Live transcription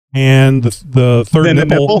And the third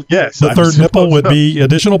nipple, yes, the third nipple would be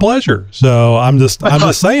additional pleasure. So I'm just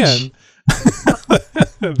saying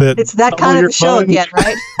that it's that kind of show again,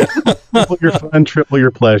 right? Triple your fun, triple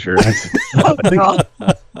your pleasure. You're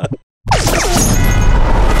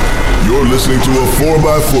listening to a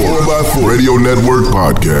 4x4 Radio Network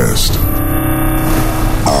podcast.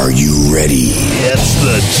 Are you ready? It's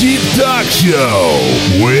the Jeep Talk Show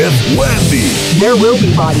with Wendy. There will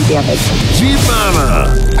be body damage. Jeep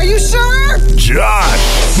Mama. Are you sure? Josh.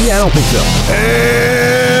 Yeah, I don't think so.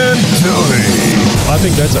 And Tony. I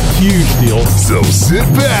think that's a huge deal. So sit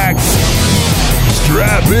back,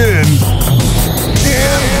 strap in,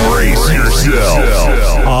 and brace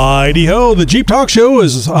yourself. Heidi-ho, the Jeep Talk Show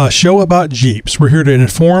is a show about Jeeps. We're here to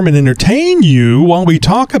inform and entertain you while we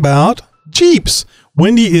talk about Jeeps.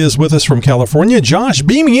 Wendy is with us from California, Josh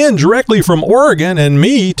beaming in directly from Oregon, and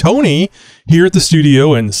me, Tony, here at the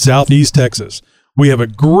studio in Southeast Texas. We have a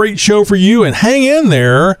great show for you, and hang in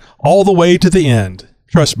there all the way to the end.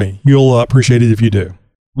 Trust me, you'll appreciate it if you do.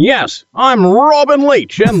 Yes, I'm Robin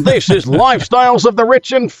Leach, and this is Lifestyles of the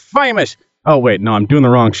Rich and Famous. Oh, wait, no, I'm doing the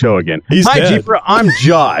wrong show again. Hi, dead. Jeeper, I'm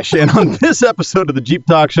Josh, and on this episode of the Jeep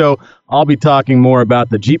Talk Show, I'll be talking more about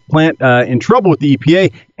the Jeep plant in trouble with the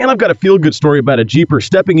EPA, and I've got a feel-good story about a Jeeper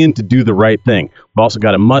stepping in to do the right thing. We've also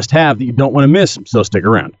got a must-have that you don't want to miss, so stick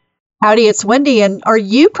around. Howdy, it's Wendy, and are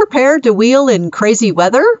you prepared to wheel in crazy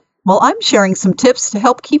weather? Well, I'm sharing some tips to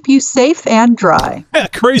help keep you safe and dry. Yeah,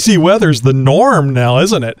 crazy weather's the norm now,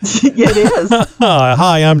 isn't it? It is.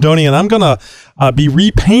 Hi, I'm Tony, and I'm going to be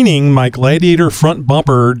repainting my Gladiator front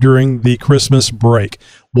bumper during the Christmas break.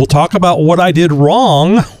 We'll talk about what I did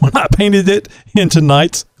wrong when I painted it in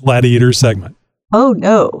tonight's Gladiator segment. Oh,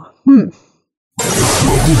 no.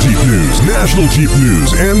 Local Jeep news, national Jeep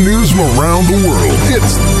news, and news from around the world.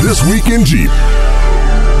 It's This Week in Jeep.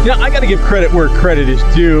 You know, I got to give credit where credit is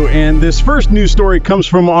due, and this first news story comes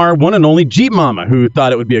from our one and only Jeep Mama, who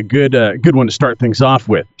thought it would be a good one to start things off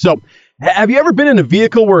with. So, have you ever been in a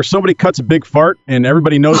vehicle where somebody cuts a big fart and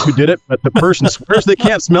everybody knows who did it, but the person swears they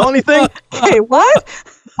can't smell anything? Hey, what?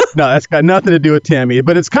 No, that's got nothing to do with Tammy,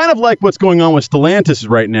 but it's kind of like what's going on with Stellantis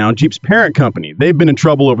right now, Jeep's parent company. They've been in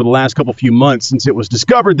trouble over the last few months since it was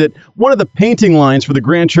discovered that one of the painting lines for the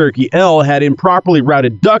Grand Cherokee L had improperly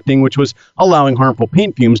routed ducting, which was allowing harmful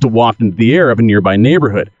paint fumes to waft into the air of a nearby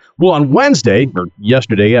neighborhood. Well, on Wednesday, or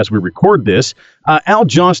yesterday as we record this, Al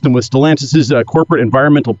Johnston with Stellantis' corporate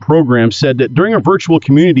environmental program said that during a virtual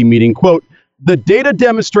community meeting, quote, "The data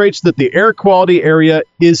demonstrates that the air quality area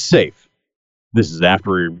is safe." This is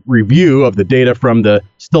after a review of the data from the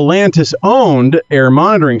Stellantis-owned air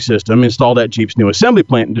monitoring system installed at Jeep's new assembly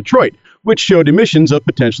plant in Detroit, which showed emissions of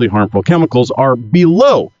potentially harmful chemicals are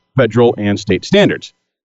below federal and state standards.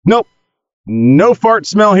 Nope, no fart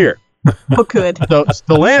smell here. Oh, good. So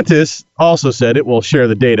Stellantis also said it will share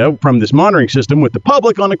the data from this monitoring system with the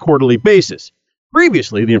public on a quarterly basis.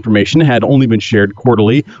 Previously, the information had only been shared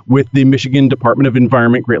quarterly with the Michigan Department of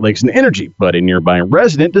Environment, Great Lakes, and Energy, but a nearby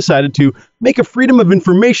resident decided to make a Freedom of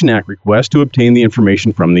Information Act request to obtain the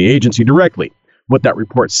information from the agency directly. What that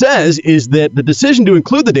report says is that the decision to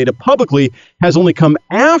include the data publicly has only come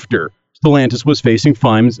after Stellantis was facing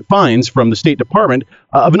fines from the State Department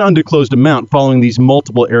of an undisclosed amount following these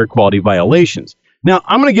multiple air quality violations. Now,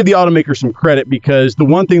 I'm going to give the automaker some credit because the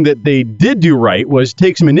one thing that they did do right was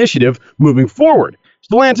take some initiative moving forward.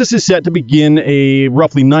 Stellantis is set to begin a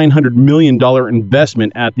roughly $900 million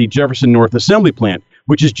investment at the Jefferson North Assembly Plant,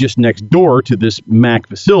 which is just next door to this Mack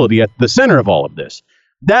facility at the center of all of this.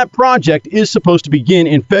 That project is supposed to begin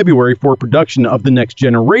in February for production of the next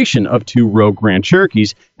generation of two Rogue Grand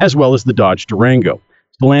Cherokees, as well as the Dodge Durango.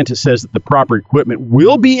 Stellantis says that the proper equipment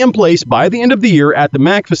will be in place by the end of the year at the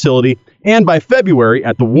Mack facility and by February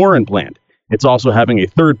at the Warren plant. It's also having a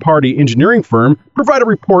third-party engineering firm provide a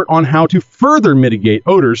report on how to further mitigate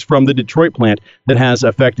odors from the Detroit plant that has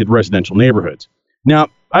affected residential neighborhoods. Now,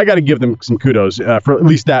 I got to give them some kudos for at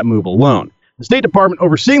least that move alone. The State Department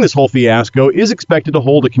overseeing this whole fiasco is expected to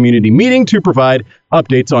hold a community meeting to provide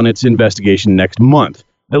updates on its investigation next month,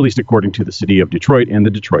 at least according to the city of Detroit and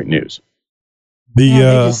the Detroit News. They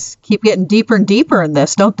just keep getting deeper and deeper in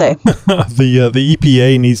this, don't they? The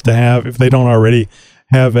EPA needs to have, if they don't already,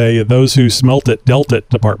 have a those who smelt it dealt it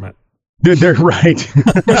department. They're right.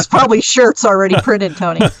 There's probably shirts already printed,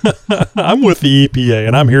 Tony. I'm with the EPA,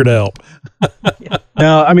 and I'm here to help.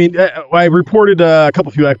 Now, I mean, I reported a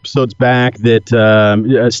few episodes back that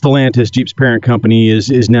Stellantis, Jeep's parent company,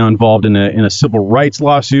 is now involved in a civil rights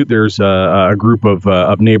lawsuit. There's a group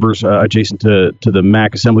of neighbors adjacent to the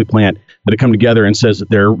Mack assembly plant that have come together and says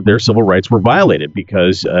that their civil rights were violated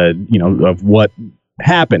because of what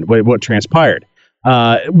happened, what transpired.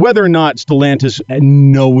 Whether or not Stellantis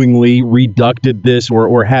knowingly reducted this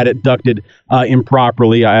or had it ducted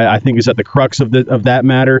improperly, I think is at the crux of that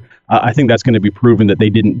matter. I think that's going to be proven that they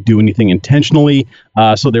didn't do anything intentionally,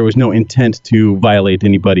 so there was no intent to violate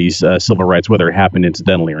anybody's civil rights, whether it happened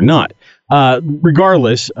incidentally or not.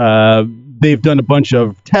 Regardless, they've done a bunch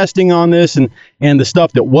of testing on this, and the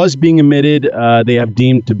stuff that was being emitted, they have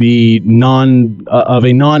deemed to be of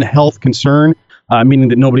a non-health concern. Meaning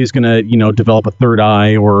that nobody's going to, develop a third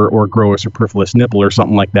eye or grow a superfluous nipple or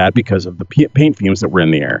something like that because of the paint fumes that were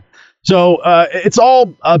in the air. So it's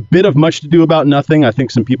all a bit of much to do about nothing. I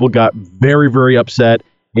think some people got very, very upset.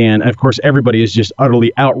 And, of course, everybody is just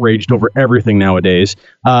utterly outraged over everything nowadays.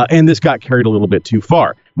 And this got carried a little bit too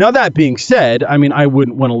far. Now, that being said, I mean, I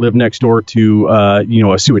wouldn't want to live next door to,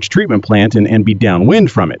 a sewage treatment plant and be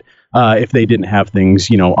downwind from it if they didn't have things,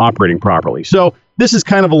 operating properly. So this is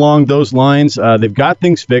kind of along those lines. They've got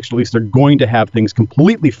things fixed, or at least they're going to have things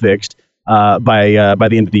completely fixed by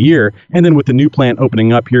the end of the year. And then with the new plant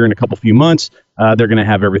opening up here in a few months, they're going to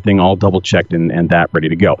have everything all double checked and that ready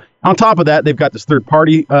to go. On top of that, they've got this third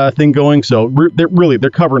party thing going. So they're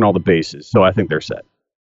covering all the bases. So I think they're set.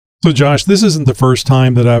 So, Josh, this isn't the first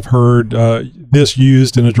time that I've heard this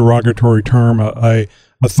used in a derogatory term, a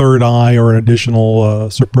third eye or an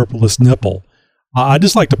additional superfluous nipple. I'd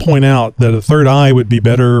just like to point out that a third eye would be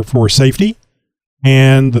better for safety,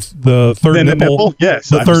 and the third nipple, yes,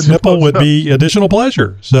 the third nipple would be additional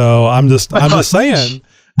pleasure. So I'm just saying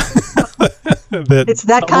that it's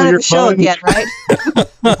that kind of show again, right?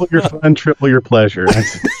 Triple your fun, triple your pleasure.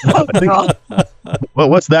 Well,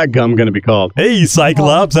 what's that gum going to be called? Hey,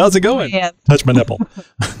 Cyclops, how's it going? Man. Touch my nipple.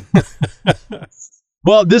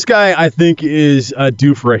 Well, this guy, I think, is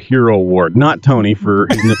due for a hero award. Not Tony for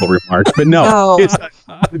his nipple remarks, but no. It's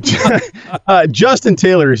Justin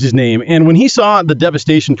Taylor is his name. And when he saw the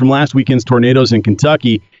devastation from last weekend's tornadoes in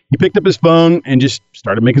Kentucky, he picked up his phone and just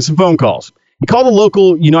started making some phone calls. He called the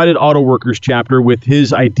local United Auto Workers chapter with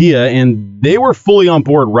his idea, and they were fully on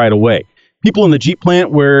board right away. People in the Jeep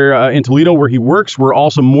plant in Toledo where he works were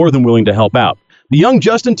also more than willing to help out. The young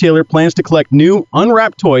Justin Taylor plans to collect new,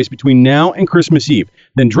 unwrapped toys between now and Christmas Eve,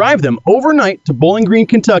 then drive them overnight to Bowling Green,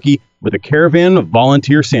 Kentucky, with a caravan of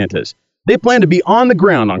volunteer Santas. They plan to be on the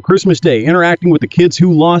ground on Christmas Day, interacting with the kids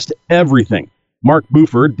who lost everything. Mark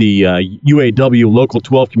Buford, the UAW Local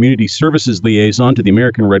 12 Community Services Liaison to the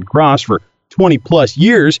American Red Cross for 20-plus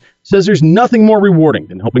years, says there's nothing more rewarding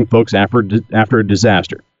than helping folks after a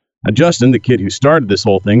disaster. Now, Justin, the kid who started this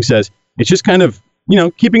whole thing, says it's just kind of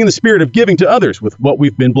keeping in the spirit of giving to others with what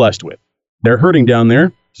we've been blessed with. They're hurting down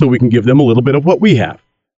there, so we can give them a little bit of what we have.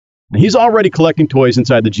 And he's already collecting toys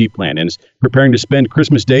inside the Jeep plant and is preparing to spend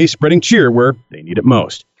Christmas Day spreading cheer where they need it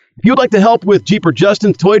most. If you would like to help with Jeep or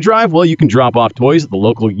Justin's toy drive, well, you can drop off toys at the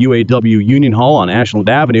local UAW Union Hall on Ashland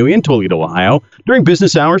Avenue in Toledo, Ohio, during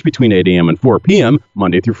business hours between 8 a.m. and 4 p.m.,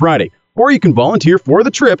 Monday through Friday. Or you can volunteer for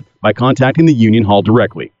the trip by contacting the Union Hall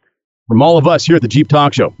directly. From all of us here at the Jeep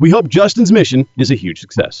Talk Show, we hope Justin's mission is a huge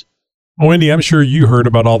success. Oh, Wendy, I'm sure you heard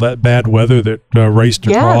about all that bad weather that raced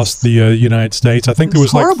across the United States. I think there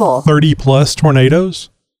was horrible. Like 30-plus tornadoes.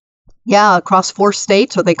 Yeah, across 4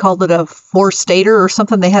 states, or they called it a 4-stater or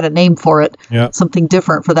something. They had a name for it. Yeah. Something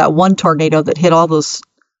different for that one tornado that hit all those.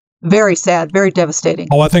 Very sad, very devastating.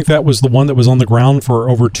 Oh, I think that was the one that was on the ground for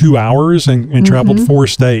over 2 hours and traveled 4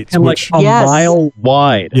 states. And like a mile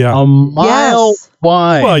wide. Yeah. A mile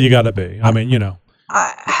wide. Well, you got to be. I mean,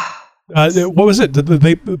 what was it?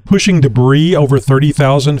 They pushing debris over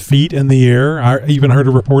 30,000 feet in the air. I even heard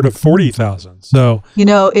a report of 40,000. So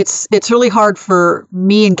it's really hard for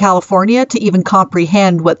me in California to even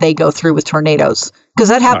comprehend what they go through with tornadoes, because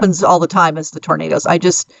that happens all the time as the tornadoes.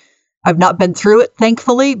 I've not been through it,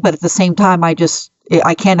 thankfully, but at the same time, I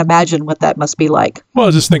can't imagine what that must be like. Well,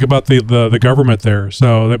 just think about the government there.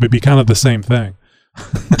 So that would be kind of the same thing.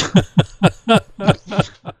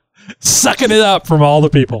 Sucking it up from all the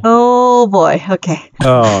people. Oh, boy. Okay.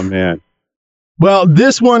 Oh, man. Well,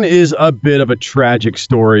 this one is a bit of a tragic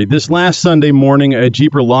story. This last Sunday morning, a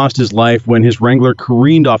Jeeper lost his life when his Wrangler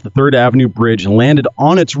careened off the 3rd Avenue Bridge and landed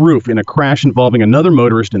on its roof in a crash involving another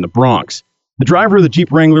motorist in the Bronx. The driver of the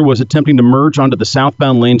Jeep Wrangler was attempting to merge onto the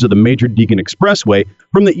southbound lanes of the Major Deegan Expressway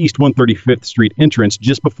from the East 135th Street entrance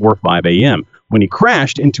just before 5 a.m. when he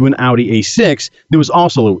crashed into an Audi A6 that was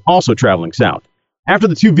also traveling south. After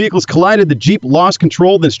the two vehicles collided, the Jeep lost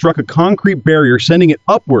control, then struck a concrete barrier, sending it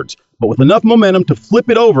upwards, but with enough momentum to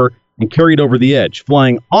flip it over and carry it over the edge,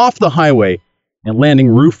 flying off the highway and landing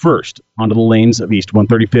roof first onto the lanes of East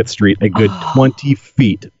 135th Street, a good 20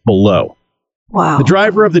 feet below. Wow. The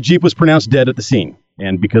driver of the Jeep was pronounced dead at the scene.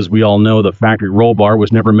 And because we all know the factory roll bar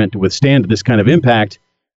was never meant to withstand this kind of impact,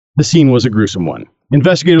 the scene was a gruesome one.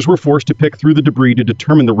 Investigators were forced to pick through the debris to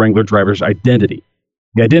determine the Wrangler driver's identity.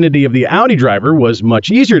 The identity of the Audi driver was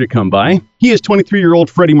much easier to come by. He is 23-year-old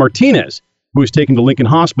Freddie Martinez, who was taken to Lincoln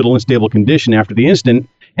Hospital in stable condition after the incident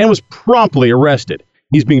and was promptly arrested.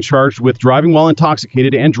 He's being charged with driving while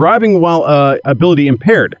intoxicated and driving while ability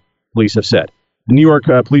impaired, police have said. The New York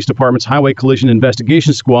Police Department's Highway Collision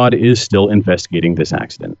Investigation Squad is still investigating this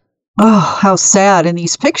accident. Oh, how sad. And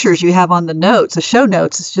these pictures you have on the notes, the show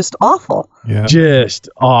notes, it's just awful. Yeah. Just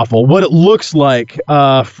awful. What it looks like,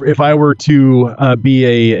 if I were to be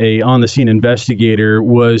a on-the-scene investigator,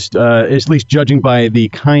 was, at least judging by the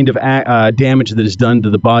kind of damage that is done to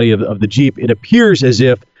the body of the Jeep, it appears as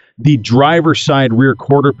if the driver's side rear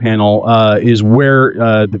quarter panel is where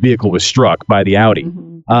the vehicle was struck by the Audi.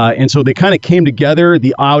 Mm-hmm. And so they kind of came together,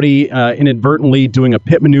 the Audi inadvertently doing a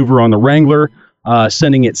pit maneuver on the Wrangler,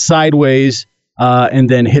 sending it sideways, and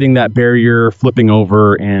then hitting that barrier, flipping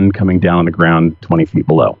over, and coming down on the ground 20 feet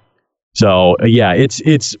below. So, yeah,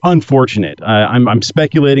 it's unfortunate. I'm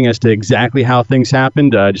speculating as to exactly how things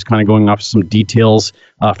happened, just kind of going off some details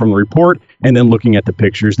from the report, and then looking at the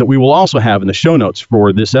pictures that we will also have in the show notes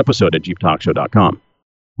for this episode at JeepTalkShow.com.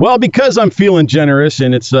 Well, because I'm feeling generous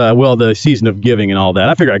and it's, the season of giving and all that,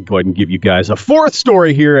 I figured I'd go ahead and give you guys a fourth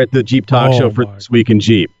story here at the Jeep Talk Show for This Week in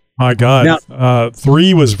Jeep. My God, now,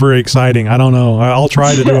 3 was very exciting. I don't know. I'll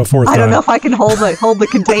try to do a fourth time. I don't know if I can hold the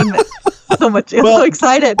containment so much. I'm so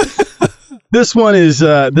excited. This one is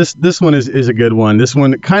this one is a good one. This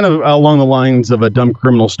one kind of along the lines of a dumb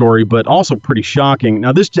criminal story, but also pretty shocking.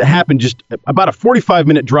 Now, this happened just about a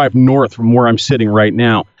 45-minute drive north from where I'm sitting right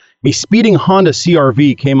now. A speeding Honda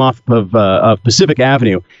CR-V came off of Pacific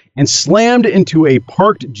Avenue and slammed into a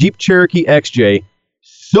parked Jeep Cherokee XJ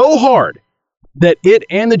so hard that it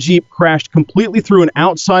and the Jeep crashed completely through an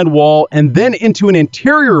outside wall and then into an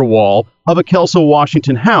interior wall of a Kelso,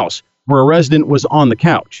 Washington house where a resident was on the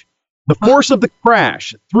couch. The force of the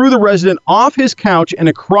crash threw the resident off his couch and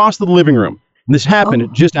across the living room. And this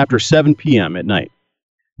happened just after 7 p.m. at night.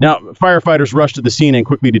 Now, firefighters rushed to the scene and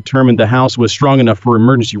quickly determined the house was strong enough for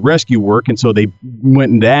emergency rescue work, and so they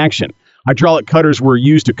went into action. Hydraulic cutters were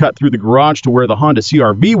used to cut through the garage to where the Honda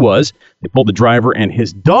CR-V was. They pulled the driver and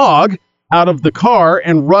his dog out of the car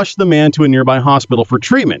and rushed the man to a nearby hospital for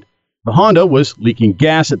treatment. The Honda was leaking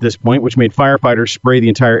gas at this point, which made firefighters spray the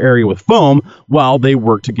entire area with foam while they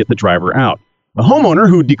worked to get the driver out. The homeowner,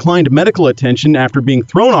 who declined medical attention after being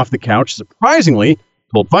thrown off the couch, surprisingly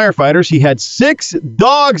told firefighters he had 6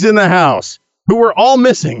 dogs in the house who were all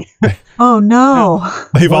missing. Oh, no.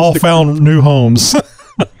 They've all found new homes.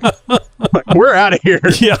 We're out of here.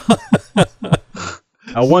 Yeah.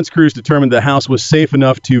 Once crews determined the house was safe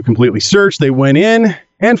enough to completely search, they went in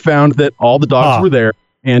and found that all the dogs were there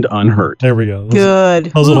and unhurt. There we go. Good.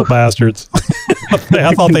 Those little bastards.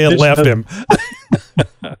 I thought they had left him.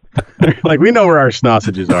 Like, we know where our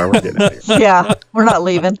sausages are. We're getting out of here. Yeah, we're not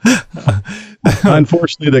leaving.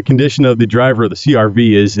 Unfortunately, the condition of the driver of the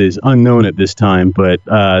CR-V is unknown at this time, but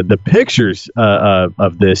the pictures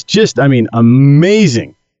of this, just, I mean,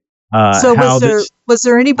 amazing. So was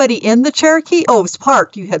there anybody in the Cherokee? Oh, it was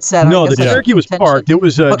parked, you had said. No, the Cherokee was parked. It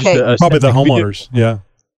was just probably the homeowners. Yeah.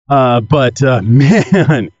 But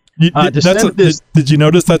man, did you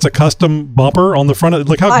notice that's a custom bumper on the front?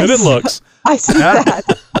 Look how good it looks. I see that.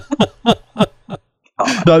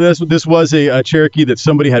 So this was a Cherokee that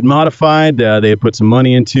somebody had modified. They had put some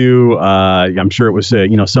money into. I'm sure it was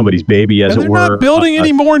somebody's baby, as it were. They're not building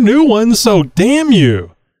any more new ones, so damn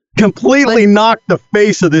you. Completely knocked the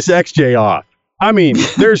face of this XJ off. I mean,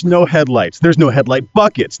 there's no headlights. There's no headlight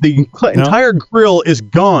buckets. The entire grill is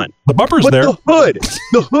gone. The bumper's but there.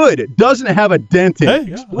 The hood doesn't have a dent in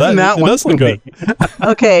it. Hey, that one does look good.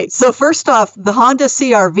 Okay, so first off, the Honda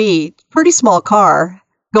CR-V, pretty small car,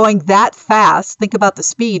 going that fast, think about the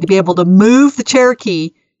speed, to be able to move the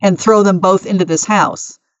Cherokee and throw them both into this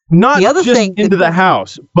house. Not the other thing into the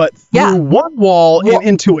house, but through one wall and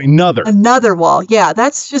into another. Another wall, yeah.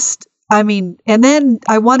 That's just, I mean, and then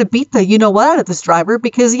I want to beat the you-know-what out of this driver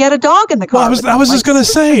because he had a dog in the car. Well, I was just going to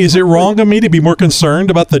say, is it wrong of me to be more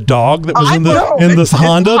concerned about the dog that was in this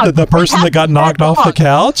Honda than the person that got knocked off the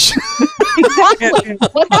couch? Exactly.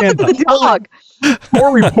 What happened to the dog?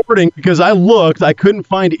 For reporting, because I looked, I couldn't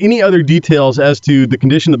find any other details as to the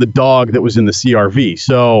condition of the dog that was in the CR-V.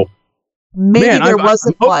 So maybe there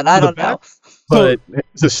wasn't one. I don't know. But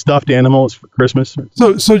it's a stuffed animal. It's for Christmas.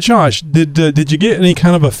 So Josh, did you get any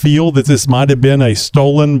kind of a feel that this might have been a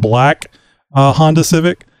stolen black Honda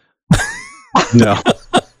Civic? No.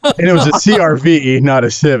 And it was a CRV, not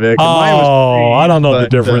a Civic. Oh, Mine was green, I don't know the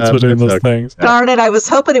but, difference between it's those okay. things. Darn it! I was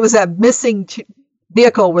hoping it was that missing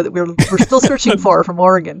vehicle that we're still searching for from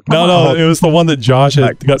Oregon. Come on. No, it was the one that Josh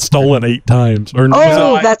had got stolen 8 times. Or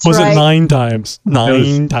That's was right. it 9 times?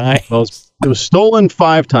 9 times. Well, it was stolen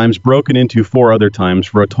 5 times, broken into 4 other times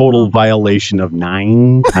for a total violation of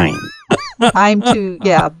 9 times. Time to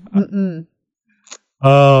Mm-mm.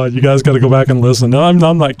 Oh, you guys got to go back and listen. No, I'm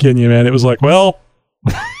not kidding you, man. It was like, well,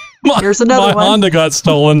 Here's another my one. Honda got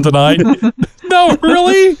stolen tonight. No,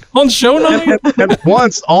 really? On show night? And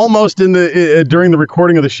once, almost in the during the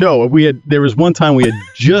recording of the show, there was one time we had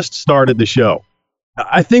just started the show.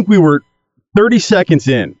 I think we were 30 seconds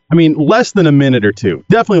in. I mean, less than a minute or two.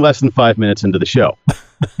 Definitely less than 5 minutes into the show.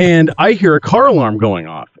 And I hear a car alarm going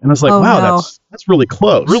off. And I was like, Oh, wow, no. that's really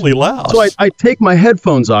close. Really loud. So I take my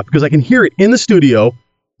headphones off because I can hear it in the studio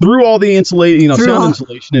through all the sound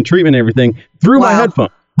insulation and treatment and everything through my Wow.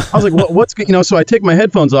 headphones. I was like, what's good? So I take my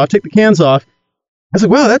headphones off, take the cans off. I was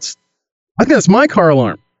like, wow, I think that's my car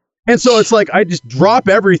alarm. And so it's like, I just drop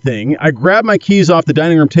everything. I grab my keys off the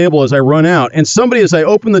dining room table as I run out. And somebody, as I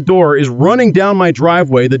open the door, is running down my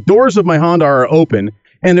driveway. The doors of my Honda are open.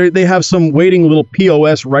 And they have some waiting little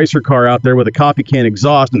POS Ricer car out there with a coffee can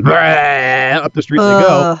exhaust. And up the street they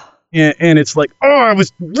go. And it's like, oh, I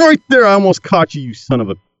was right there. I almost caught you, you son of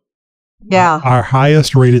a... Yeah. Our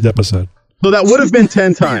highest rated episode. So that would have been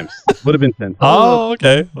 10 times. Would have been 10 times. Oh,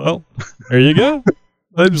 okay. Well, there you go.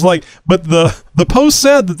 It was like, but the post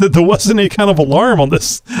said that there wasn't any kind of alarm on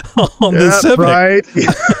this this Civic. Right.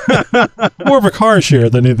 More of a car share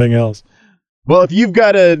than anything else. Well, if you've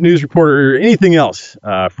got a news report or anything else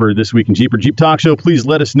for This Week in Jeep or Jeep Talk Show, please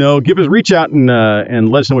let us know. Reach out and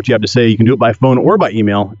let us know what you have to say. You can do it by phone or by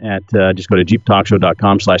email at just go to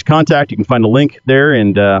jeeptalkshow.com/contact. You can find a link there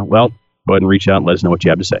and, go ahead and reach out and let us know what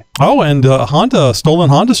you have to say. Oh, and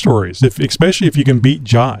stolen Honda stories. Especially if you can beat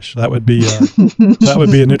Josh, that would be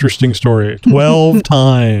an interesting story. 12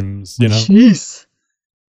 times, Jeez.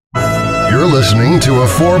 You're listening to a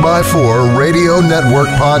 4x4 Radio Network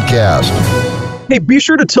podcast. Hey, be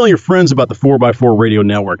sure to tell your friends about the 4x4 Radio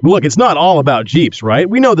Network. Look, it's not all about Jeeps, right?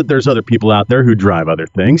 We know that there's other people out there who drive other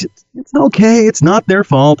things. It's okay. It's not their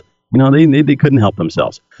fault. They couldn't help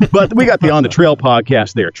themselves. But we got the On the Trail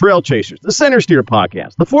podcast there, Trail Chasers, the Center Steer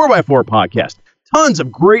podcast, the 4x4 podcast, tons of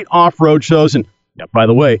great off-road shows. And by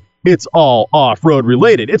the way, it's all off-road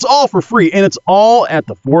related. It's all for free, and it's all at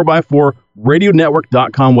the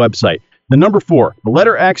 4x4radionetwork.com website. The number 4, the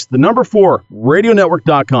letter X, the number 4,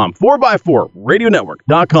 radionetwork.com,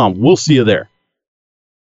 4x4radionetwork.com. We'll see you there.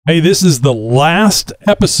 Hey, this is the last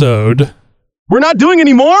episode. We're not doing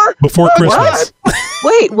any more? Before Christmas.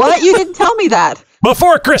 Wait, what? You didn't tell me that.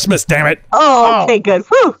 Before Christmas, damn it. Oh, okay, good.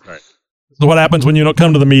 Whew. This is what happens when you don't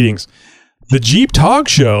come to the meetings. The Jeep Talk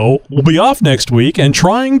Show will be off next week and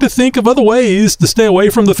trying to think of other ways to stay away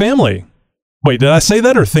from the family. Wait, did I say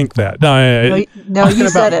that or think that? No, you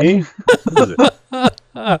said it.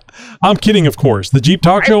 I'm kidding, of course. The Jeep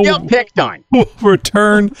Talk Show will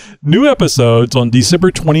return new episodes on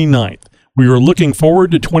December 29th. We are looking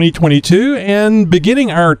forward to 2022 and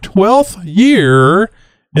beginning our 12th year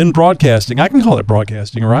in broadcasting. I can call it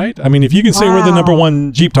broadcasting, right? I mean, if you can say we're the number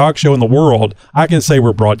 1 Jeep Talk show in the world, I can say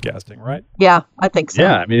we're broadcasting, right? Yeah, I think so.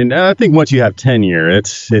 Yeah, I mean, I think once you have tenure,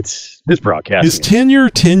 it's broadcasting. Is tenure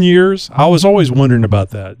 10 years? I was always wondering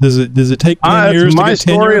about that. Does it take 10 years to get tenure? It's my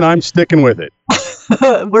story, and I'm sticking with it.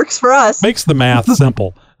 It works for us. Makes the math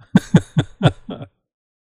simple.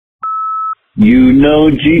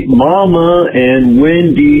 Jeep Mama and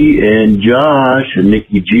Wendy and Josh and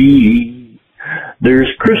Nikki G. There's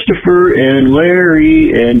Christopher and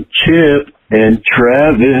Larry and Chip and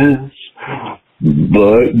Travis.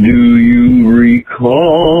 But do you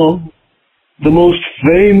recall the most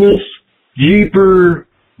famous Jeeper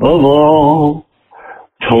of all?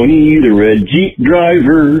 Tony, the red Jeep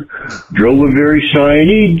driver, drove a very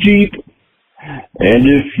shiny Jeep. And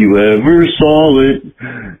if you ever saw it,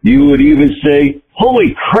 you would even say,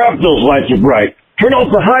 "Holy crap, those lights are bright. Turn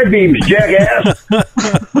off the high beams, jackass."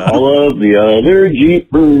 All of the other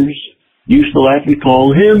Jeepers used to laugh and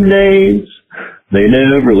call him names. They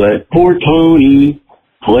never let poor Tony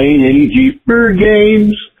play any Jeeper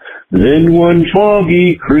games. Then one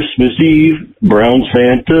foggy Christmas Eve, Brown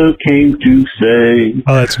Santa came to say,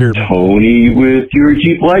 "Oh, that's good. Tony, with your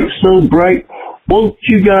Jeep lights so bright, won't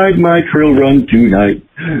you guide my trail run tonight?"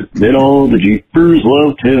 Then all the Jeepers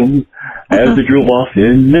loved him as they drove off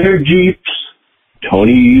in their Jeeps.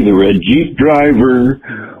 Tony, the red Jeep driver,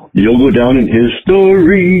 you'll go down in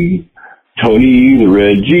history. Tony, the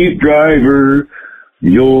red Jeep driver,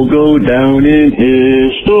 You'll go down in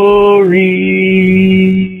history.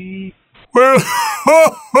 Well,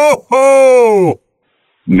 ho, ho, ho!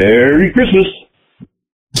 Merry Christmas.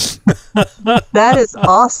 That is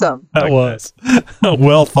awesome. That was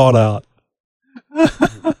well thought out.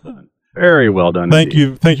 Very well done. Thank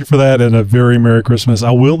indeed. you for that, and a very Merry Christmas. I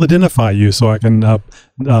will identify you so I can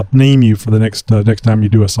name you for the next time you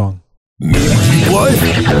do a song. What?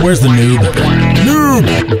 Where's the noob? Noob!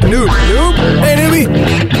 Hey, newbie!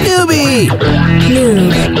 Newbie!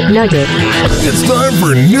 Noob Nugget. It's time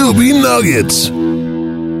for Newbie Nuggets.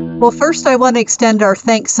 Well, first I want to extend our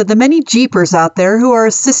thanks to the many Jeepers out there who are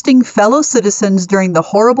assisting fellow citizens during the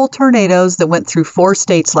horrible tornadoes that went through 4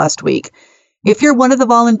 states last week. If you're one of the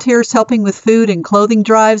volunteers helping with food and clothing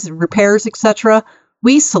drives and repairs, etc.,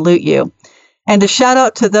 we salute you. And a shout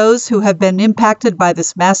out to those who have been impacted by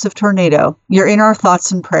this massive tornado. You're in our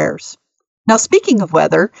thoughts and prayers. Now, speaking of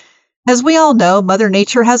weather, as we all know, Mother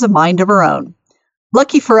Nature has a mind of her own.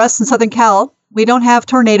 Lucky for us in Southern Cal, we don't have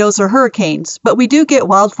tornadoes or hurricanes, but we do get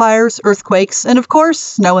wildfires, earthquakes, and of course,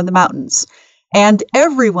 snow in the mountains. And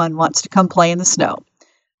everyone wants to come play in the snow.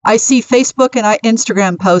 I see Facebook and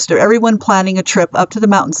Instagram posts of everyone planning a trip up to the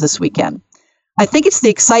mountains this weekend. I think it's the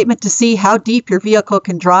excitement to see how deep your vehicle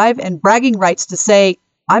can drive and bragging rights to say,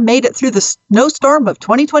 I made it through the snowstorm of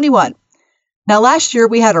 2021. Now, last year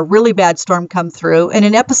we had a really bad storm come through, and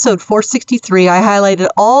in episode 463, I highlighted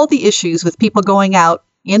all the issues with people going out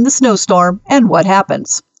in the snowstorm and what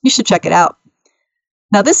happens. You should check it out.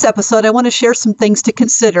 Now, this episode, I want to share some things to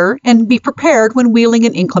consider and be prepared when wheeling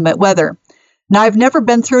in inclement weather. Now, I've never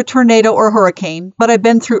been through a tornado or hurricane, but I've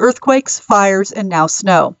been through earthquakes, fires, and now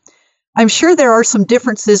snow. I'm sure there are some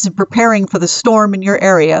differences in preparing for the storm in your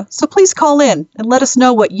area, so please call in and let us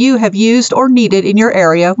know what you have used or needed in your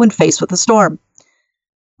area when faced with a storm.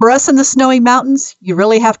 For us in the snowy mountains, you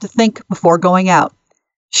really have to think before going out.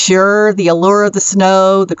 Sure, the allure of the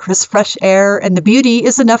snow, the crisp fresh air, and the beauty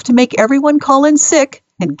is enough to make everyone call in sick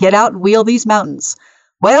and get out and wheel these mountains.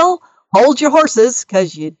 Well, hold your horses,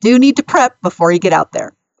 because you do need to prep before you get out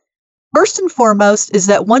there. First and foremost is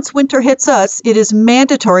that once winter hits us, it is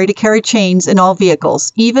mandatory to carry chains in all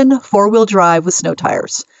vehicles, even four-wheel drive with snow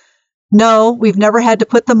tires. No, we've never had to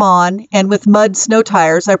put them on, and with mud snow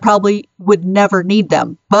tires, I probably would never need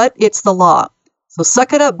them, but it's the law. So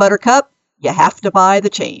suck it up, Buttercup. You have to buy the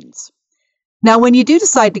chains. Now, when you do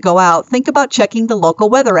decide to go out, think about checking the local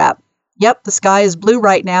weather app. Yep, the sky is blue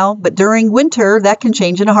right now, but during winter, that can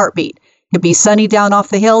change in a heartbeat. It can be sunny down off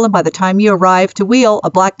the hill, and by the time you arrive to wheel a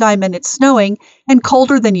black diamond, it's snowing and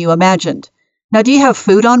colder than you imagined. Now, do you have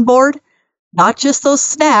food on board? Not just those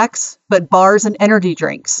snacks, but bars and energy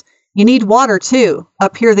drinks. You need water, too.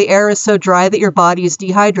 Up here, the air is so dry that your body is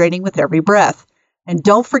dehydrating with every breath. And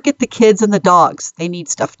don't forget the kids and the dogs. They need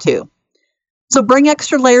stuff, too. So bring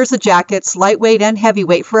extra layers of jackets, lightweight and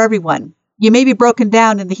heavyweight for everyone. You may be broken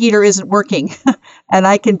down and the heater isn't working. And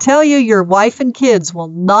I can tell you your wife and kids will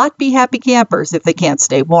not be happy campers if they can't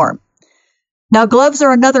stay warm. Now, gloves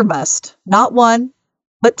are another must. Not 1,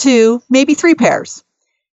 but 2, maybe 3 pairs.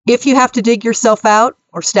 If you have to dig yourself out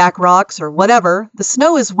or stack rocks or whatever, the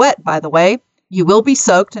snow is wet, by the way. You will be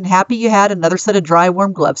soaked and happy you had another set of dry,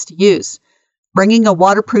 warm gloves to use. Bringing a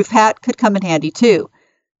waterproof hat could come in handy, too.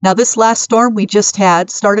 Now, this last storm we just had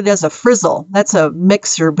started as a frizzle. That's a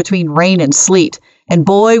mixture between rain and sleet. And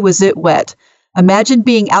boy, was it wet. Imagine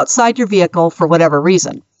being outside your vehicle for whatever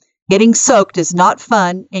reason. Getting soaked is not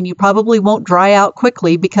fun, and you probably won't dry out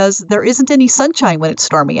quickly because there isn't any sunshine when it's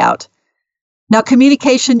stormy out. Now,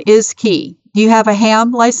 communication is key. Do you have a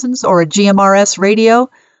ham license or a GMRS radio?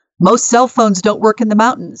 Most cell phones don't work in the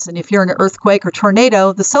mountains, and if you're in an earthquake or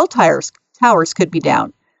tornado, the cell towers could be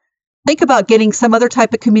down. Think about getting some other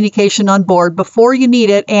type of communication on board before you need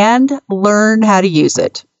it and learn how to use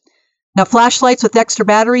it. Now, flashlights with extra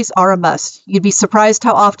batteries are a must. You'd be surprised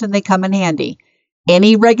how often they come in handy.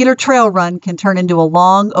 Any regular trail run can turn into a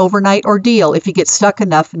long overnight ordeal if you get stuck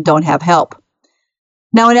enough and don't have help.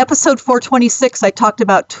 Now, in episode 426, I talked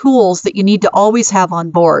about tools that you need to always have on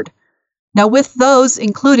board. Now, with those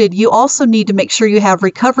included, you also need to make sure you have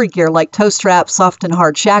recovery gear like toe straps, soft and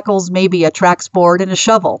hard shackles, maybe a Trax board, and a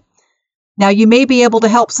shovel. Now, you may be able to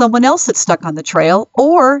help someone else that's stuck on the trail,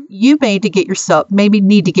 or you may need to get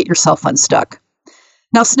yourself unstuck.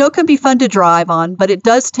 Now, snow can be fun to drive on, but it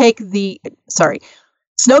does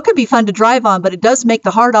make the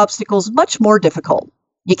hard obstacles much more difficult.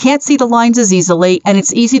 You can't see the lines as easily, and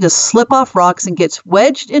it's easy to slip off rocks and get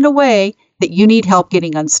wedged in a way that you need help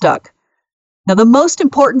getting unstuck. Now, the most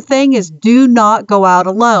important thing is do not go out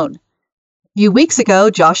alone. few weeks ago,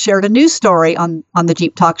 Josh shared a news story on the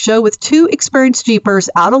Jeep Talk Show with 2 experienced Jeepers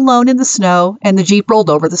out alone in the snow and the Jeep rolled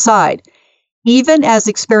over the side. Even as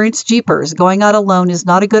experienced Jeepers, going out alone is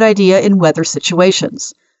not a good idea in weather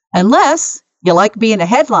situations. Unless you like being a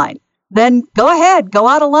headline, then go ahead, go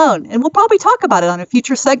out alone. And we'll probably talk about it on a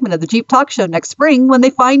future segment of the Jeep Talk Show next spring when they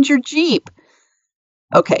find your Jeep.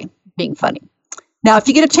 Okay, being funny. Now, if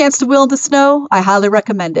you get a chance to wheel in the snow, I highly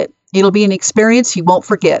recommend it. It'll be an experience you won't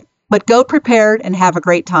forget. But go prepared and have a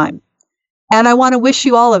great time. And I want to wish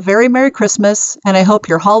you all a very Merry Christmas, and I hope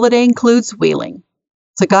your holiday includes wheeling.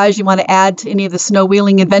 So, guys, you want to add to any of the snow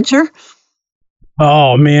wheeling adventure?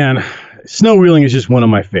 Oh, man. Snow wheeling is just one of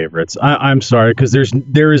my favorites. I'm sorry, because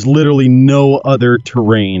there is literally no other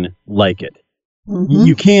terrain like it. Mm-hmm.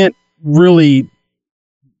 You can't really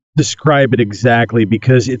describe it exactly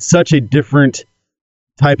because it's such a different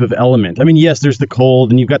type of element. I mean, yes, there's the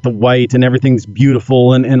cold and you've got the white and everything's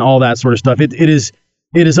beautiful and all that sort of stuff. It is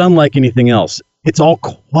unlike anything else. It's all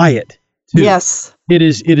quiet too. Yes. It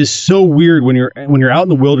is so weird when you're out in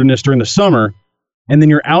the wilderness during the summer and then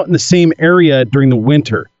you're out in the same area during the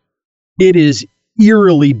winter. It is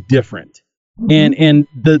eerily different. Mm-hmm. And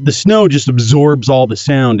the snow just absorbs all the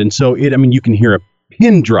sound. And so you can hear a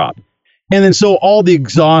pin drop. And then so all the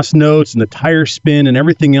exhaust notes and the tire spin and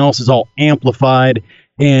everything else is all amplified.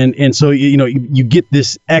 And so, you get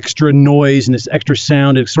this extra noise and this extra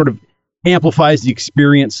sound. It sort of amplifies the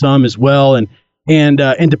experience some as well. And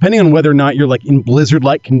depending on whether or not you're like in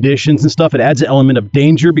blizzard-like conditions and stuff, it adds an element of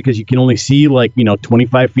danger because you can only see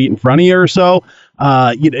 25 feet in front of you or so.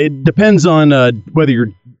 It depends on whether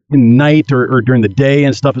you're in night or during the day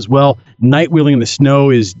and stuff as well. Night wheeling in the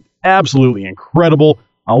snow is absolutely incredible.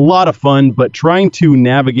 A lot of fun, but trying to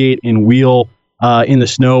navigate and wheel in the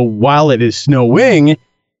snow while it is snowing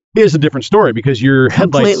is a different story because your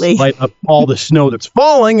headlights light up all the snow that's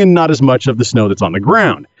falling and not as much of the snow that's on the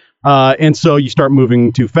ground. And so you start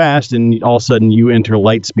moving too fast and all of a sudden you enter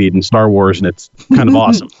light speed in Star Wars and it's kind of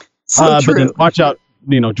awesome. But then watch out,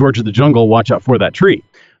 George of the Jungle, watch out for that tree.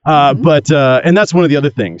 And that's one of the other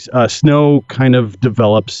things. Snow kind of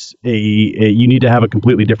develops you need to have a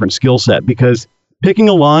completely different skill set because picking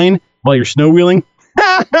a line while you're snow wheeling,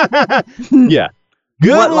 yeah.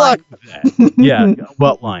 Good luck with that. Yeah,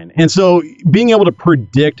 what line? And so being able to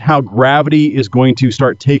predict how gravity is going to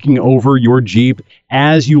start taking over your Jeep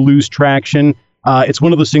as you lose traction, it's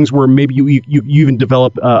one of those things where maybe you even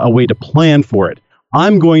develop a way to plan for it.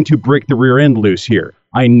 I'm going to break the rear end loose here.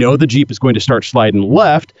 I know the Jeep is going to start sliding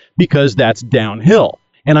left because that's downhill.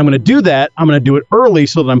 And I'm going to do that. I'm going to do it early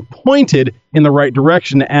so that I'm pointed in the right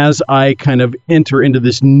direction as I kind of enter into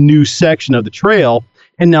this new section of the trail.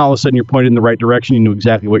 And now all of a sudden you're pointed in the right direction. You know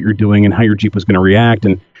exactly what you're doing and how your Jeep was going to react.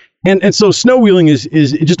 And so snow wheeling is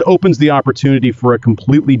it just opens the opportunity for a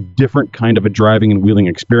completely different kind of a driving and wheeling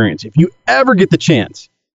experience. If you ever get the chance,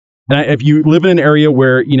 and if you live in an area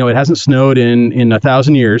where, it hasn't snowed in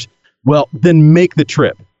 1,000 years, well, then make the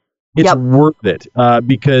trip. It's worth it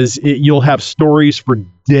because you'll have stories for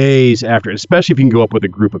days after, especially if you can go up with a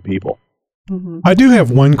group of people. Mm-hmm. I do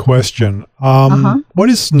have one question. What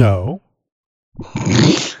is snow?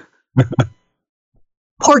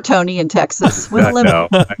 Poor Tony in Texas. I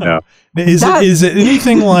know. Is it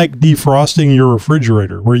anything like defrosting your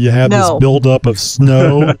refrigerator where you have this buildup of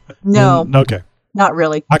snow? No. Okay. Not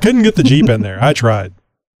really. I couldn't get the Jeep in there. I tried.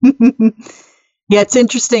 Yeah, it's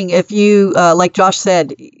interesting. If you, like Josh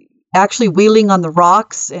said, actually wheeling on the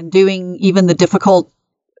rocks and doing even the difficult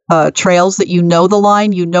trails that the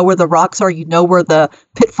line, where the rocks are, where the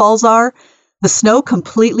pitfalls are, the snow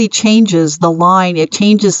completely changes the line. It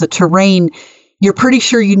changes the terrain. You're pretty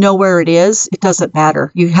sure you know where it is. It doesn't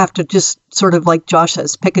matter. You have to just sort of, like Josh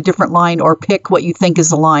says, pick a different line or pick what you think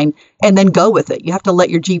is the line and then go with it. You have to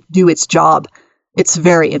let your Jeep do its job. It's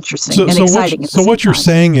very interesting and exciting. So what you're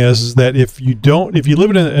saying is that if you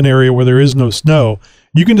live in an area where there is no snow,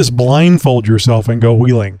 you can just blindfold yourself and go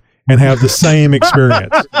wheeling and have the same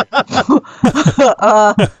experience.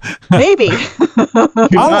 Maybe.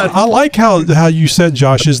 I like how you said,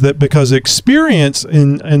 Josh, is that because experience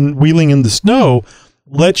in wheeling in the snow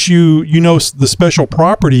lets you the special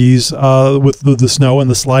properties with the snow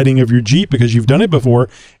and the sliding of your Jeep because you've done it before,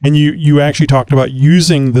 and you actually talked about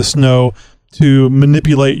using the snow to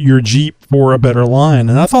manipulate your Jeep for a better line.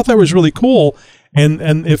 And I thought that was really cool.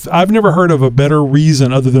 And if I've never heard of a better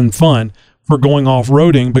reason other than fun for going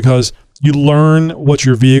off-roading, because you learn what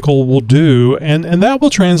your vehicle will do, and that will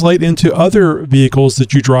translate into other vehicles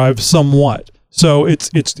that you drive somewhat. So it's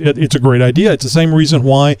a great idea. It's the same reason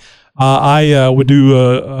why I would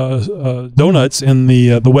do donuts in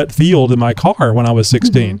the wet field in my car when I was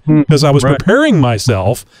 16 because I was preparing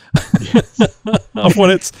myself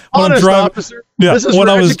when I'm driving. Officer, Yeah, this is for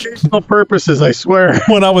educational purposes, I swear.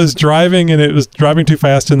 When I was driving and it was driving too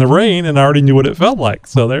fast in the rain, and I already knew what it felt like.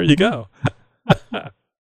 So there you go.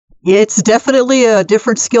 It's definitely a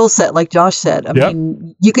different skill set, like Josh said. I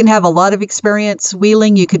mean, you can have a lot of experience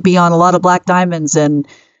wheeling. You could be on a lot of black diamonds and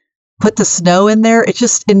put the snow in there. It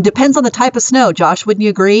depends on the type of snow. Josh, wouldn't you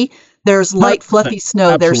agree? There's light, fluffy snow.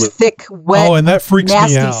 Absolutely. There's thick, wet, and that freaks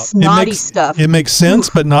nasty, me out. snotty stuff. It makes sense,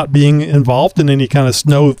 but not being involved in any kind of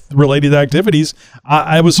snow-related activities,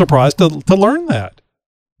 I was surprised to learn that.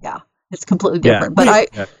 Yeah, it's completely different. But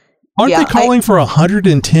Aren't they calling for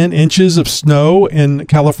 110 inches of snow in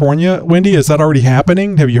California, Wendy? Is that already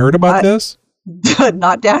happening? Have you heard about this?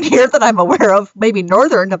 Not down here that I'm aware of. Maybe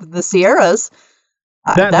northern up in the Sierras.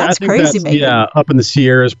 That's crazy, maybe. Yeah, up in the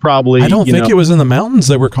Sierras, probably. I don't think it was in the mountains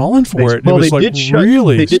they were calling for it. Well, it was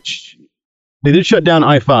really. They did shut down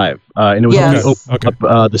I-5, and it was only opened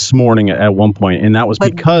up this morning at one point, and that was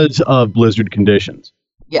because of blizzard conditions.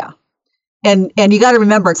 Yeah. And you got to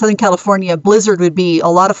remember, in Southern California, blizzard would be a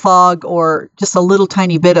lot of fog or just a little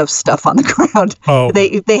tiny bit of stuff on the ground. Oh.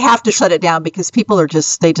 They have to shut it down because people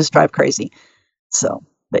they just drive crazy. So,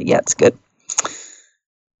 but yeah, it's good.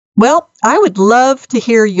 Well, I would love to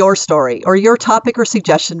hear your story or your topic or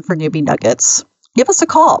suggestion for Newbie Nuggets. Give us a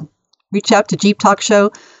call. Reach out to Jeep Talk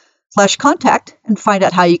Show/contact and find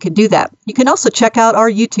out how you can do that. You can also check out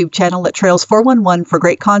our YouTube channel at Trails 411 for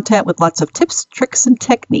great content with lots of tips, tricks, and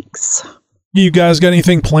techniques. You guys got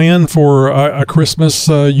anything planned for a Christmas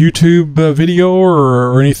YouTube video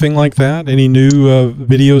or anything like that? Any new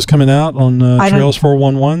videos coming out on Trails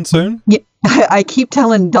 411 soon? Yeah, I keep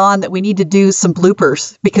telling Dawn that we need to do some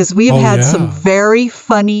bloopers because we have had some very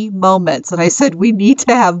funny moments. And I said we need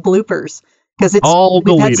to have bloopers because it's all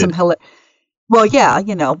deleted. Well, yeah,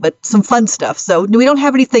 but some fun stuff. So we don't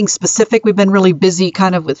have anything specific. We've been really busy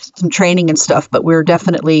kind of with some training and stuff, but we're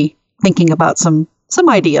definitely thinking about some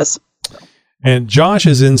ideas. And Josh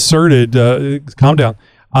has inserted, calm down,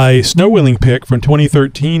 a snow wheeling pic from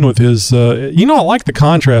 2013 with his, I like the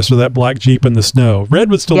contrast of that black Jeep in the snow.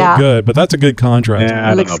 Red would still look good, but that's a good contrast.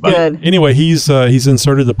 Yeah, it looks good. Anyway, he's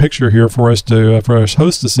inserted a picture here for us for our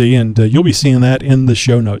host to see, and you'll be seeing that in the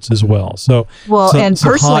show notes as well. So,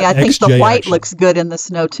 personally, I think the white looks good in the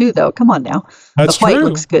snow too, though. Come on now. That's the white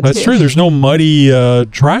looks good That's too. true. There's no muddy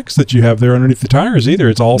tracks that you have there underneath the tires either.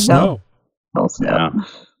 It's all snow. All snow. Yeah.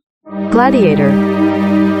 Gladiator.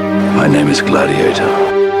 My name is Gladiator.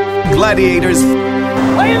 Gladiators.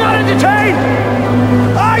 Are you not entertained?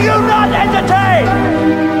 Are you not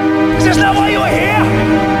entertained? Is this not why you are here?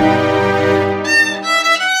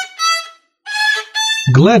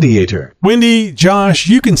 Gladiator. Wendy, Josh,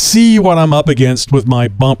 you can see what I'm up against with my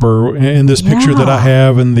bumper in this picture that I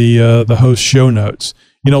have in the host show notes.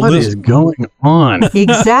 What is going on?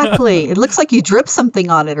 Exactly. It looks like you dripped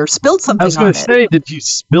something on it or spilled something on it. I was going to say, did you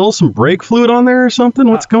spill some brake fluid on there or something?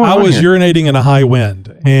 What's going on? I was urinating in a high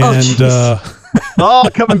wind. And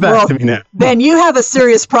coming back to me now. Ben, you have a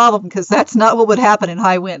serious problem because that's not what would happen in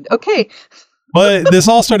high wind. Okay. But this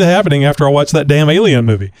all started happening after I watched that damn Alien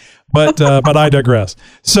movie. But I digress.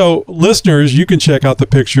 So, listeners, you can check out the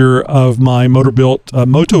picture of my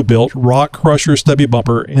Moto-Built Rock Crusher stubby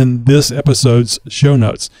bumper in this episode's show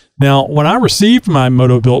notes. Now, when I received my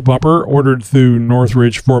Moto-Built bumper ordered through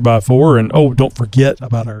Northridge 4x4, and don't forget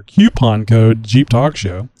about our coupon code Jeep Talk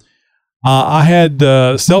Show, I had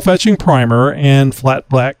self-etching primer and flat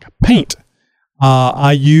black paint.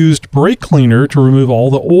 I used brake cleaner to remove all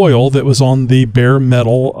the oil that was on the bare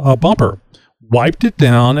metal bumper. Wiped it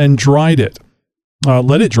down and dried it.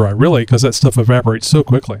 Let it dry, really, because that stuff evaporates so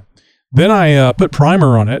quickly. Then I put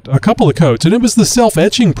primer on it, a couple of coats, and it was the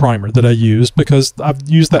self-etching primer that I used because I've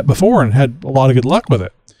used that before and had a lot of good luck with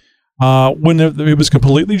it. When it was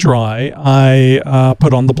completely dry, I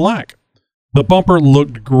put on the black. The bumper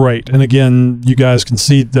looked great. And again, you guys can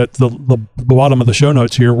see that the bottom of the show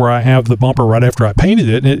notes here where I have the bumper right after I painted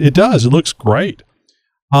it. It does. It looks great.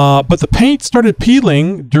 But the paint started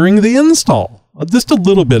peeling during the install. Just a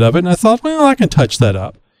little bit of it. And I thought, well, I can touch that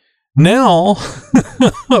up. Now,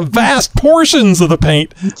 vast portions of the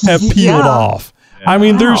paint have peeled off. I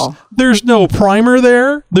mean, there's no primer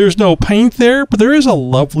there. There's no paint there. But there is a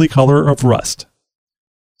lovely color of rust.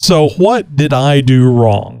 So what did I do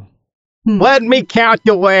wrong? Let me count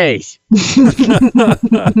the ways.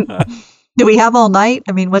 Do we have all night?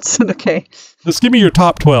 I mean, what's okay? Let's give me your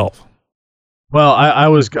top 12. Well, I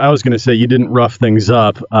was going to say you didn't rough things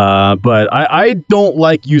up, but I don't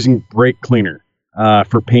like using brake cleaner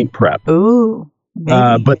for paint prep. Ooh.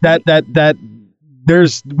 But that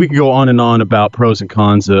we could go on and on about pros and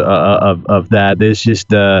cons of that. There's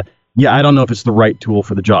just I don't know if it's the right tool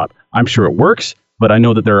for the job. I'm sure it works, but I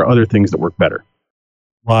know that there are other things that work better.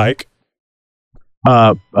 Like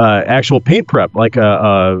actual paint prep, like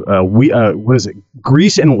what is it?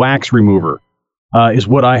 Grease and wax remover is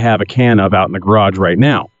what I have a can of out in the garage right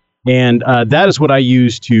now. And that is what I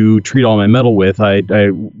use to treat all my metal with. I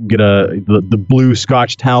get the blue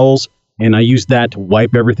Scotch towels, and I use that to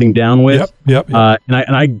wipe everything down with. Yep.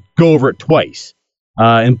 And I go over it twice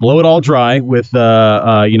and blow it all dry with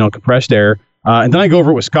compressed air, and then I go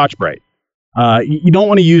over it with Scotch-Brite. You don't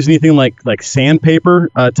want to use anything like sandpaper,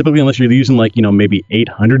 typically, unless you're using maybe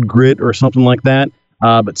 800 grit or something like that.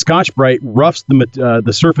 But Scotch-Brite roughs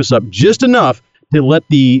the surface up just enough to let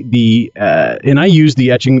and I use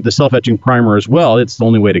the self-etching primer as well. It's the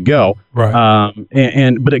only way to go. Right.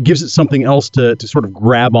 But it gives it something else to sort of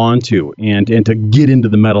grab onto and to get into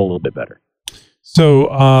the metal a little bit better.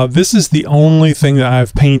 So this is the only thing that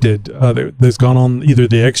I've painted that's gone on either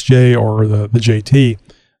the XJ or the JT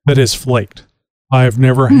that is flaked. I've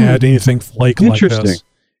never had anything flake like this.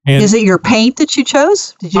 And is it your paint that you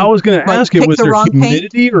chose? I was going to ask, was there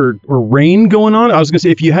humidity or rain going on? I was going to say,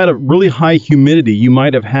 if you had a really high humidity, you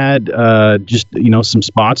might have had some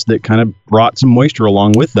spots that kind of brought some moisture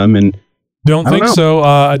along with them. And don't think so.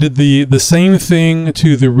 I did the same thing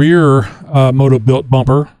to the rear Moto-Built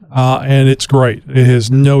bumper, and it's great. It has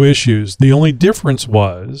no issues. The only difference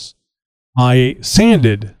was I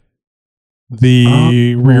sanded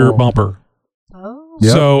the rear bumper.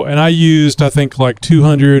 Yep. So, and I used, I think, like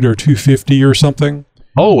 200 or 250 or something.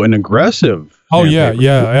 Oh, an aggressive. Oh, yeah,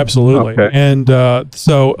 absolutely. Okay. And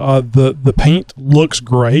so the paint looks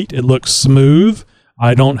great. It looks smooth.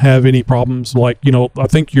 I don't have any problems. I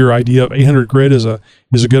think your idea of 800 grit is a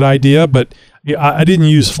good idea, but I didn't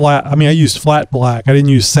use flat. I mean, I used flat black. I didn't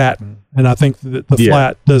use satin. And I think that the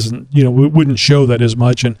flat doesn't, wouldn't show that as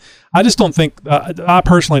much. And I just don't think, I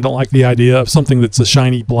personally don't like the idea of something that's a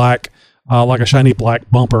shiny black, like a shiny black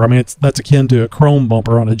bumper. I mean, that's akin to a chrome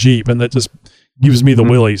bumper on a Jeep, and that just gives me the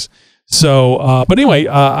willies. So, but anyway,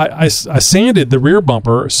 I sanded the rear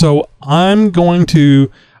bumper, so I'm going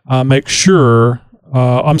to make sure.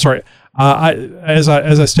 I'm sorry. As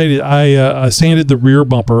I stated, I sanded the rear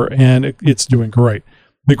bumper, and it's doing great.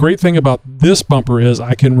 The great thing about this bumper is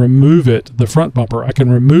I can remove it, the front bumper. I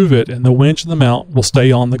can remove it, and the winch and the mount will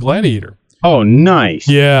stay on the Gladiator. Oh, nice.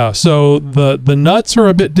 Yeah, so the nuts are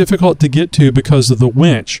a bit difficult to get to because of the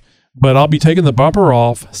winch, but I'll be taking the bumper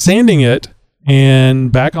off, sanding it,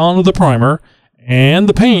 and back onto the primer and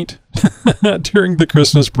the paint during the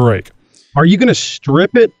Christmas break. Are you going to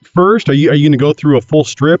strip it first? Are you going to go through a full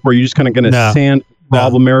strip, or are you just kind of going to sand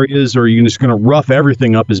problem areas, or are you just going to rough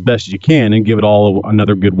everything up as best as you can and give it all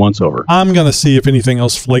another good once over? I'm going to see if anything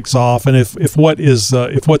else flakes off, and if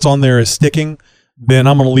what's on there is sticking, then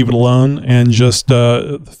I'm going to leave it alone and just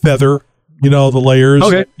feather, the layers.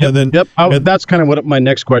 Okay. And then, that's kind of what my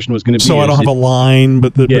next question was going to be. So I don't have a line,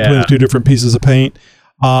 between the two different pieces of paint.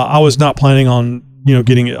 I was not planning on,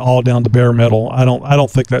 getting it all down to bare metal. I don't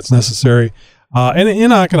think that's necessary.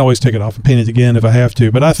 And I can always take it off and paint it again if I have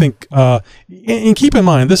to. But I think, and keep in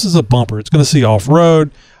mind, this is a bumper. It's going to see off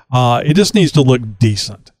road. It just needs to look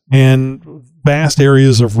decent. And vast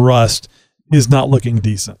areas of rust is not looking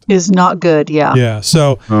decent. Is not good, yeah. Yeah,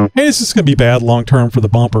 so, and it's just going to be bad long-term for the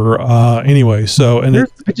bumper anyway. So, and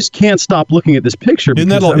I just can't stop looking at this picture. Isn't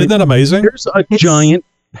that amazing? There's a giant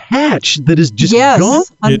patch that is just gone.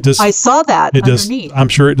 I saw that underneath. I'm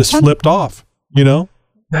sure it just flipped off,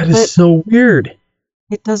 That is so weird.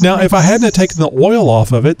 It doesn't. Now, if I hadn't taken the oil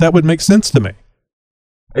off of it, that would make sense to me.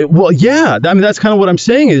 Well, yeah. I mean, that's kind of what I'm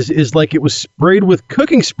saying is like it was sprayed with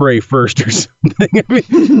cooking spray first or something. I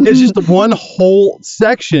mean, it's just one whole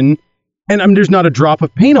section, and there's not a drop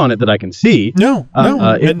of paint on it that I can see. No.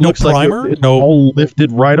 It no looks primer. Like it's all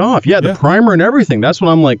lifted right off. Yeah, the primer and everything. That's what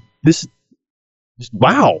I'm like. This.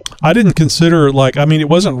 Wow. I didn't consider it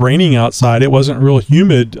wasn't raining outside. It wasn't real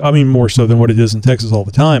humid. I mean, more so than what it is in Texas all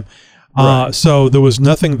the time. Right. So there was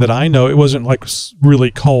nothing that I know. It wasn't like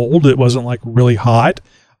really cold. It wasn't like really hot.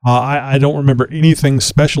 I don't remember anything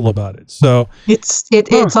special about it. So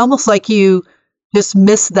it's almost like you just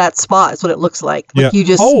missed that spot. Is what it looks like. Like you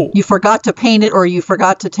just you forgot to paint it, or you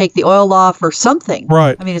forgot to take the oil off, or something.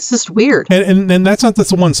 Right. I mean, it's just weird. And that's not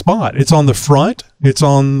the one spot. It's on the front. It's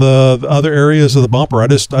on the other areas of the bumper. I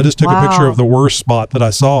just took a picture of the worst spot that I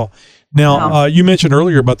saw. Now you mentioned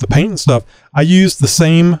earlier about the paint and stuff. I used the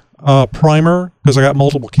same primer because I got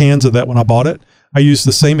multiple cans of that when I bought it. I used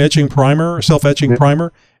the same self-etching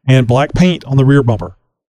primer, and black paint on the rear bumper.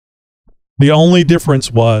 The only difference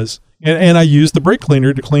was And I used the brake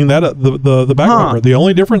cleaner to clean that up, the back bumper. The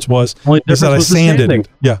only difference was that I sanded it.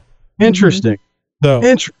 Yeah. Interesting. So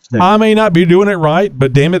interesting. I may not be doing it right,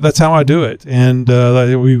 but damn it, that's how I do it. And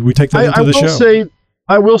we take that into the show.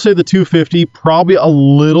 I will say the 250 probably a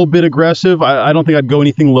little bit aggressive. I don't think I'd go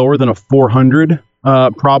anything lower than a 400.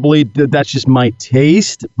 Probably that's just my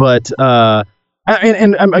taste. But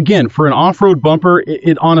and again, for an off-road bumper,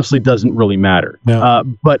 it honestly doesn't really matter. No.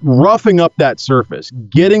 But roughing up that surface,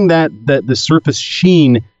 getting the surface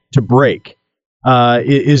sheen to break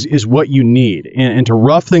is what you need, and to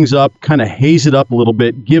rough things up, kind of haze it up a little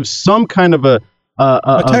bit, give some kind of a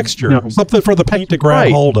texture, something for the paint to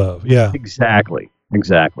grab hold of. Yeah, exactly.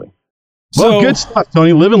 So, well, good stuff,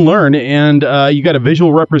 Tony. Live and learn, and you got a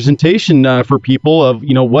visual representation for people of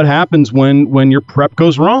what happens when your prep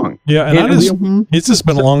goes wrong. Yeah, and it's just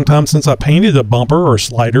been a long time since I painted a bumper or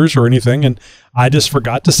sliders or anything, and I just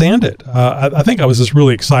forgot to sand it. I think I was just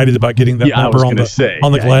really excited about getting that bumper on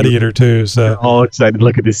the Gladiator too. So all excited.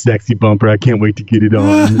 Look at this sexy bumper! I can't wait to get it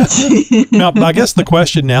on. Now, I guess the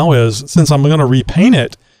question now is, since I'm going to repaint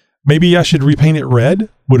it, maybe I should repaint it red.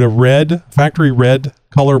 Would a factory red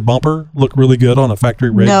color bumper look really good on a factory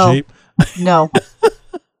red Jeep? No.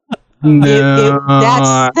 No.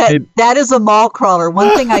 That is a mall crawler.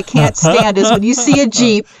 One thing I can't stand is when you see a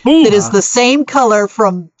Jeep that is the same color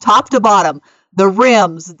from top to bottom, the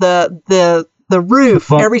rims, the roof,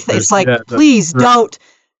 everything. It's like, please don't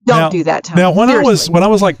do that, Tony. Now, when I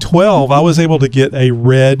was like 12, I was able to get a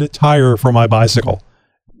red tire for my bicycle.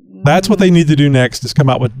 That's what they need to do next, is come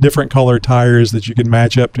out with different color tires that you can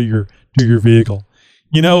match up to your vehicle.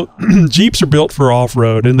 Jeeps are built for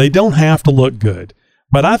off-road, and they don't have to look good.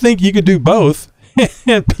 But I think you could do both.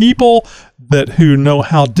 And people who know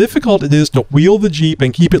how difficult it is to wheel the Jeep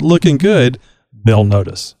and keep it looking good, they'll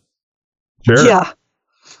notice. Sure. Yeah.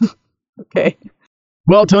 Okay.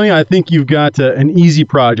 Well, Tony, I think you've got an easy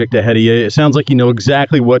project ahead of you. It sounds like you know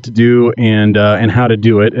exactly what to do and how to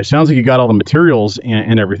do it. It sounds like you got all the materials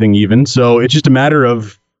and everything even. So it's just a matter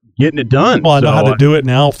of getting it done. Well, I know how to do it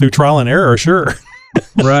now through trial and error, sure.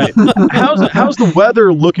 Right. How's the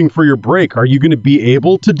weather looking for your break? Are you going to be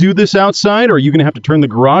able to do this outside, or are you going to have to turn the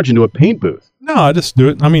garage into a paint booth? No, I just do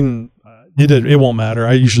it. I mean, it won't matter.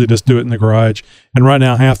 I usually just do it in the garage. And right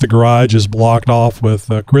now, half the garage is blocked off with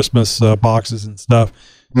Christmas boxes and stuff.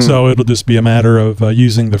 So it'll just be a matter of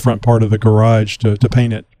using the front part of the garage to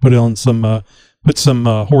paint it. Put some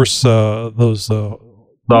horse sawhorses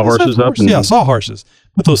up. Sawhorses.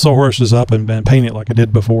 Put those sawhorses up and paint it like I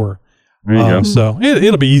did before. There you go. So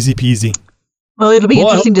it'll be easy peasy. Well, it'll be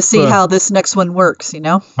interesting to see how this next one works.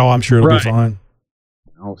 Oh, I'm sure it'll be fine.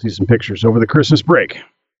 I'll see some pictures over the Christmas break.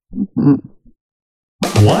 Mm-hmm.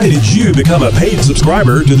 Why did you become a paid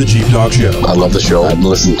subscriber to the Jeep Talk Show? I love the show. I've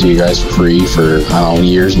listened to you guys for free for,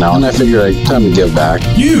 years now, and I figured it's time to give back.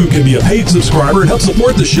 You can be a paid subscriber and help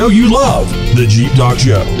support the show you love, the Jeep Talk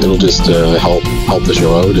Show. It'll just help the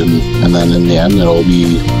show out, and then in the end, it'll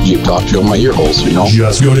be Jeep Talk Show in my ear holes,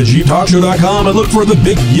 Just go to JeepTalkShow.com and look for the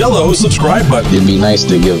big yellow subscribe button. It'd be nice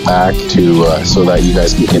to give back so that you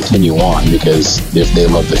guys can continue on, because if they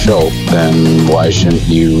love the show, then why shouldn't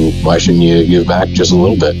you give back just a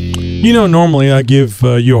little bit? Normally I give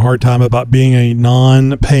you a hard time about being a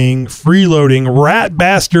non-paying, freeloading, rat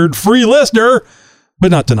bastard free listener,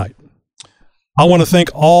 but not tonight. I want to thank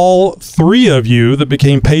all 3 of you that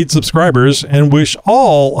became paid subscribers and wish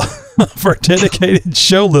all of our dedicated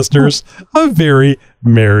show listeners a very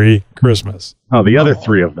Merry Christmas. Oh, the other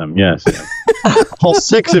 3 of them, yes. All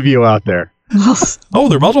 6 of you out there. Oh,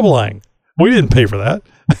 they're multiplying. We didn't pay for that.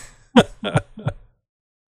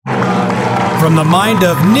 From the mind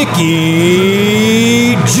of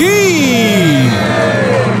Nikki G.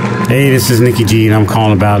 Hey, this is Nikki G, and I'm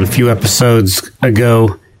calling about a few episodes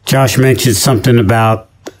ago. Josh mentioned something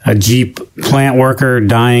about a Jeep plant worker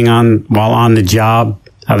dying while on the job.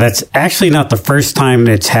 That's actually not the first time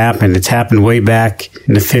it's happened. It's happened way back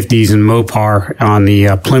in the 50s in Mopar on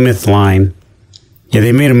the Plymouth line. Yeah,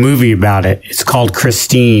 they made a movie about it. It's called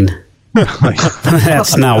Christine.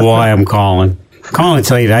 That's not why I'm calling. Calling to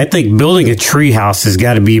tell you that I think building a tree house has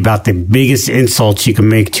got to be about the biggest insult you can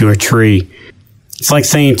make to a tree. It's like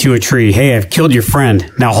saying to a tree, hey, I've killed your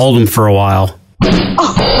friend. Now hold him for a while.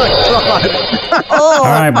 Oh, my God. All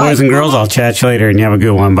right, boys and girls, I'll chat you later, and you have a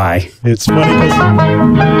good one. Bye. It's funny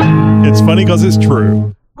because it's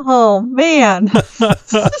true. Oh, man.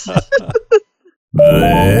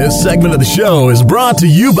 This segment of the show is brought to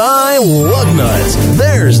you by Lug Nuts.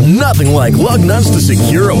 There's nothing like Lug Nuts to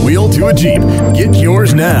secure a wheel to a Jeep. Get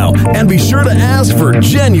yours now, and be sure to ask for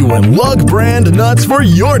genuine Lug brand nuts for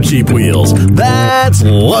your Jeep wheels. That's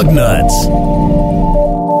Lug Nuts.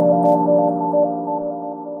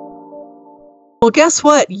 Well, guess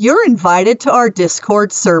what? You're invited to our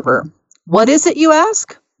Discord server. What is it, you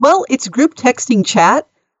ask? Well, it's group texting chat,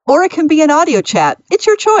 or it can be an audio chat. It's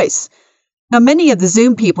your choice. Now, many of the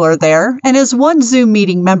Zoom people are there, and as one Zoom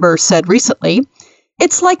meeting member said recently,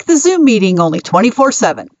 it's like the Zoom meeting only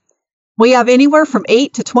 24/7. We have anywhere from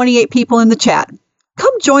 8 to 28 people in the chat.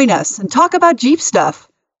 Come join us and talk about Jeep stuff.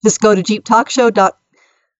 Just go to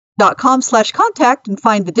jeeptalkshow.com/contact and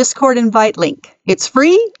find the Discord invite link. It's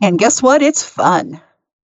free, and guess what? It's fun.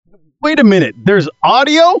 Wait a minute. There's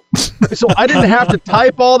audio? So I didn't have to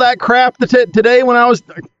type all that crap today when I was...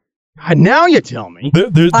 Now you tell me.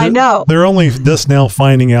 I know. They're only just now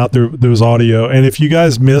finding out there was audio. And if you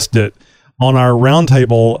guys missed it, on our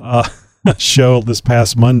roundtable show this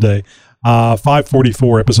past Monday,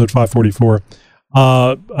 544, episode 544,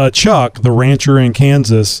 Chuck, the rancher in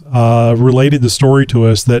Kansas, related the story to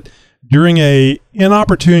us that during a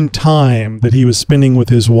inopportune time that he was spending with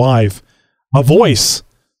his wife, a voice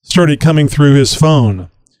started coming through his phone,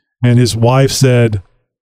 and his wife said,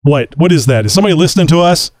 What is that? Is somebody listening to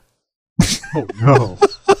us?" Oh, no.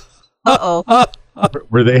 Uh-oh.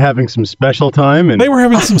 Were they having some special time? And they were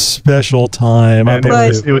having some special time. And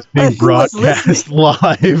it was being broadcast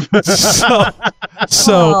live.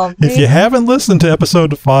 So if you haven't listened to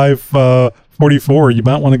episode 544, you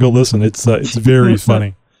might want to go listen. It's very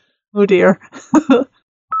funny. Oh, dear.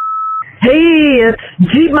 Hey, it's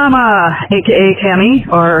Jeep Mama, a.k.a. Tammy,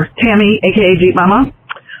 or Tammy, a.k.a. Jeep Mama.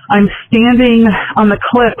 I'm standing on the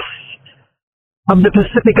cliffs of the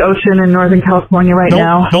Pacific Ocean in Northern California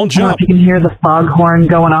now. Don't jump. I don't know if you can hear the foghorn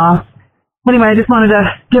going off. Anyway, I just wanted to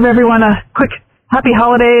give everyone a quick happy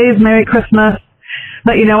holidays, Merry Christmas,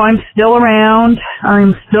 let you know I'm still around.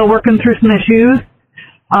 I'm still working through some issues.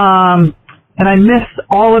 And I miss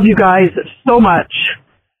all of you guys so much.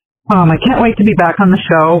 I can't wait to be back on the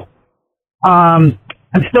show. I'm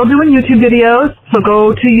still doing YouTube videos, so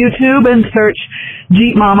go to YouTube and search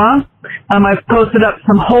Jeep Mama. I've posted up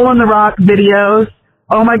some hole in the rock videos.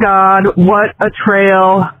 Oh my God, what a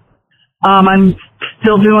trail. I'm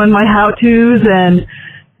still doing my how-tos and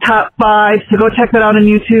top 5, so go check that out on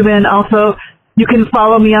YouTube. And also, you can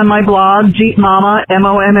follow me on my blog, JeepMama,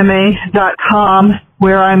 MOMMA.com,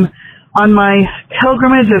 where I'm on my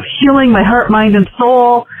pilgrimage of healing my heart, mind, and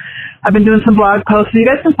soul. I've been doing some blog posts, so you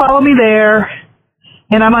guys can follow me there.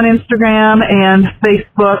 And I'm on Instagram and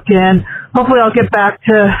Facebook, and hopefully I'll get back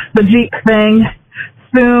to the Jeep thing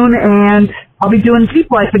soon, and I'll be doing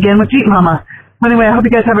Jeep life again with Jeep Mama. Anyway, I hope you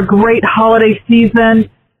guys have a great holiday season,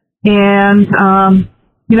 and,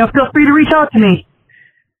 feel free to reach out to me.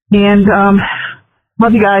 And,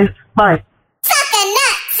 love you guys. Bye. Suck a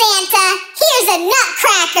nut, Santa. Here's a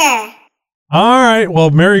nutcracker. All right. Well,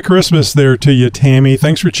 Merry Christmas there to you, Tammy.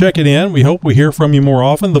 Thanks for checking in. We hope we hear from you more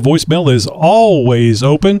often. The voicemail is always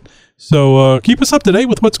open. So keep us up to date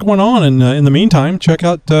with what's going on. And in the meantime, check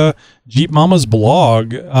out Jeep Mama's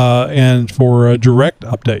blog and for direct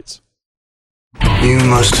updates. You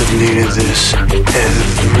must have needed this every day.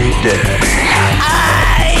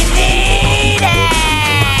 I need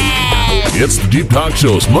it! It's the Jeep Talk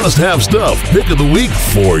Show's must-have stuff. Pick of the week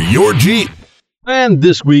for your Jeep. And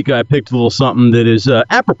this week I picked a little something that is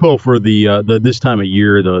apropos for the this time of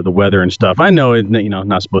year, the weather and stuff. I know it's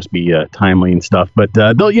not supposed to be timely and stuff, but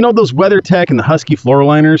those WeatherTech and the Husky floor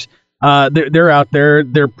liners, they're out there.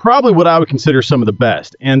 They're probably what I would consider some of the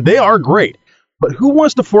best, and they are great. But who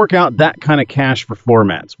wants to fork out that kind of cash for floor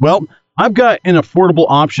mats? Well, I've got an affordable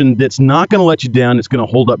option that's not going to let you down. It's going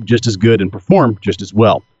to hold up just as good and perform just as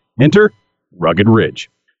well. Enter Rugged Ridge.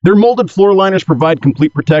 Their molded floor liners provide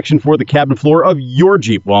complete protection for the cabin floor of your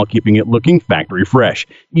Jeep while keeping it looking factory fresh.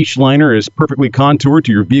 Each liner is perfectly contoured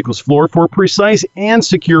to your vehicle's floor for precise and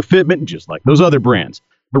secure fitment, just like those other brands.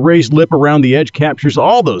 The raised lip around the edge captures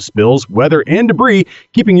all those spills, weather, and debris,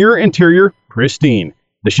 keeping your interior pristine.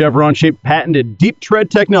 The chevron-shaped patented deep tread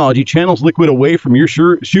technology channels liquid away from your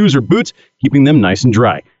shoes or boots, keeping them nice and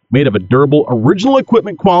dry. Made of a durable, original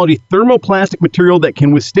equipment quality thermoplastic material that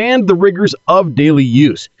can withstand the rigors of daily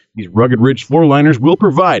use. These Rugged Ridge floor liners will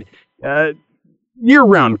provide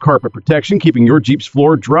year-round carpet protection, keeping your Jeep's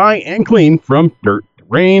floor dry and clean from dirt to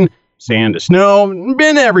rain, sand to snow, and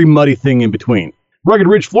every muddy thing in between. Rugged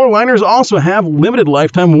Ridge floor liners also have limited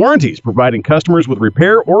lifetime warranties, providing customers with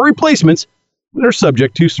repair or replacements that are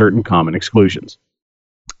subject to certain common exclusions.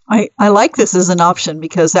 I like this as an option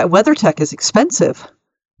because that WeatherTech is expensive.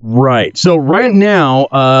 Right. So right now,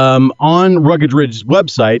 on Rugged Ridge's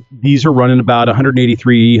website, these are running about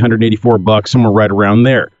 $183, $184, somewhere right around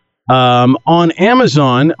there. On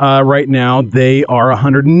Amazon, right now, they are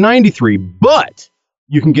 $193. But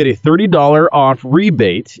you can get a $30 off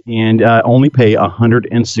rebate and only pay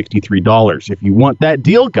 $163. If you want that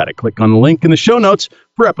deal, got to click on the link in the show notes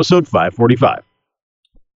for episode 545.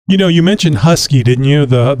 You know, you mentioned Husky, didn't you?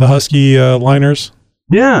 The Husky liners.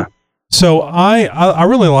 Yeah. So I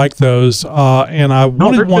really like those, and I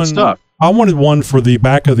wanted one. Stuff. I wanted one for the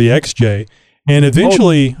back of the XJ, and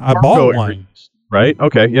eventually I bought one. Right?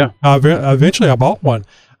 Okay. Yeah. Eventually I bought one.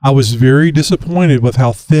 I was very disappointed with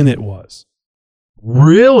how thin it was.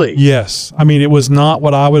 Really? Yes. I mean, it was not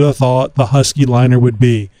what I would have thought the Husky liner would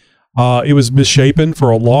be. It was misshapen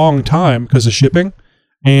for a long time because of shipping,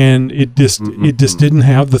 and it just didn't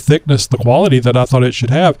have the thickness, the quality that I thought it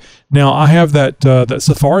should have. Now I have that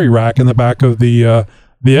Safari rack in the back of the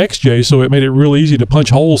XJ, so it made it real easy to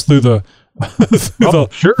punch holes through the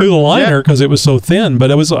through the liner because it was so thin.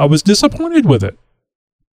 But I was disappointed with it.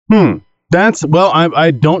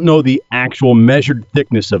 I don't know the actual measured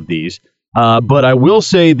thickness of these. But I will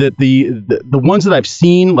say that the ones that I've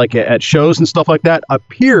seen, like at shows and stuff like that,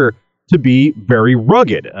 appear to be very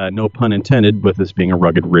rugged. No pun intended, with this being a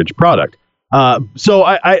Rugged Ridge product. So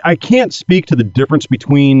I can't speak to the difference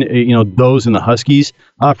between those and the Huskies,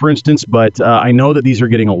 for instance. But I know that these are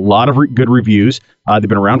getting a lot of good reviews. They've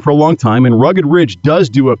been around for a long time, and Rugged Ridge does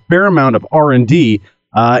do a fair amount of R&D,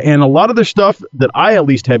 and a lot of their stuff that I at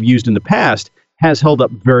least have used in the past has held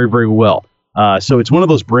up very, very well. So it's one of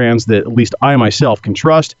those brands that at least I myself can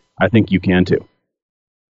trust. I think you can too.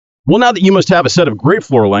 Well, now that you must have a set of great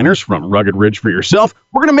floor liners from Rugged Ridge for yourself,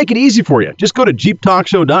 we're going to make it easy for you. Just go to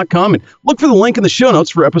JeepTalkShow.com and look for the link in the show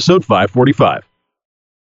notes for episode 545.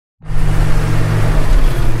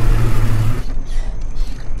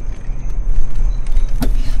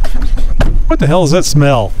 What the hell is that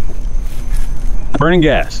smell? Burning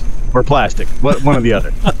gas or plastic. One or the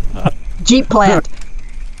other. Jeep plant.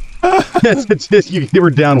 It's just you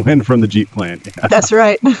were downwind from the Jeep plant. Yeah. That's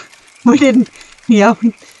right. We didn't. Yeah,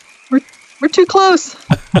 we're too close.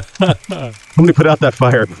 Somebody put out that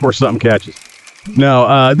fire before something catches.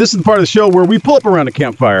 No, this is the part of the show where we pull up around a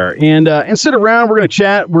campfire and sit around. We're going to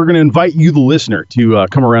chat. We're going to invite you, the listener, to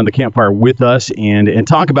come around the campfire with us and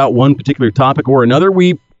talk about one particular topic or another.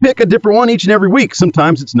 We pick a different one each and every week.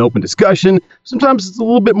 Sometimes it's an open discussion. Sometimes it's a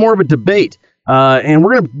little bit more of a debate. And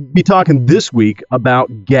we're going to be talking this week about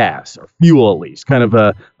gas, or fuel at least, kind of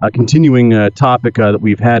a continuing topic that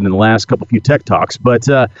we've had in the last few tech talks. But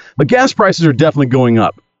gas prices are definitely going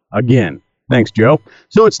up again. Thanks, Joe.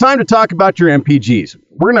 So it's time to talk about your MPGs.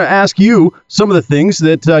 We're going to ask you some of the things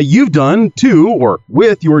that you've done to or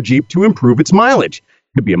with your Jeep to improve its mileage.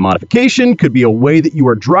 Could be a modification, could be a way that you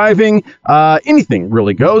are driving. Anything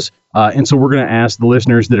really goes. And so we're going to ask the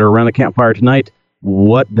listeners that are around the campfire tonight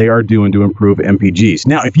what they are doing to improve MPGs.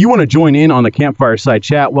 Now, if you want to join in on the Campfire Side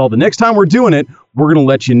Chat, well, the next time we're doing it, we're going to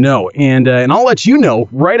let you know. And I'll let you know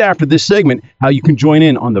right after this segment how you can join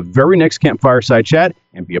in on the very next Campfire Side Chat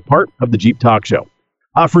and be a part of the Jeep Talk Show.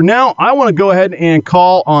 For now, I want to go ahead and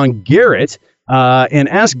call on Garrett and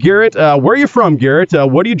ask Garrett, where are you from, Garrett?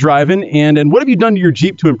 What are you driving? And what have you done to your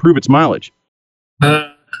Jeep to improve its mileage?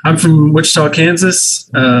 I'm from Wichita, Kansas.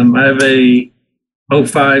 I have a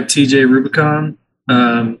 05 TJ Rubicon.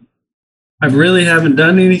 I really haven't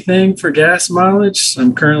done anything for gas mileage.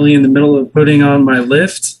 I'm currently in the middle of putting on my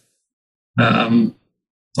lift.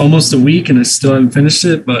 It's almost a week and I still haven't finished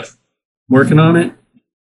it, but working on it.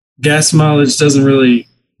 Gas mileage doesn't really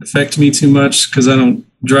affect me too much because I don't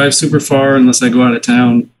drive super far unless I go out of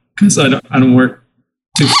town because I don't work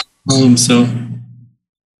too far from home. So,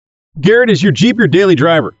 Garrett, is your Jeep your daily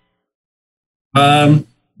driver?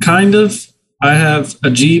 Kind of. I have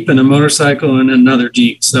a Jeep and a motorcycle and another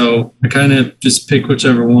Jeep, so I kind of just pick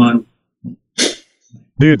whichever one.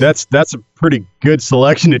 Dude, that's a pretty good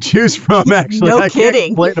selection to choose from, actually. No I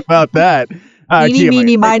kidding. Can't complain about that.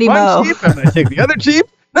 Meeny, mighty, mo. I'm going to take the other Jeep.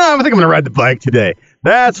 No, I think I'm going to ride the bike today.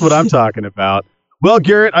 That's what I'm talking about. Well,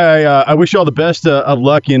 Garrett, I wish you all the best of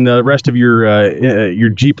luck in the rest of your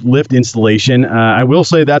Jeep lift installation. I will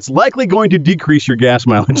say that's likely going to decrease your gas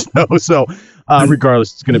mileage, though. So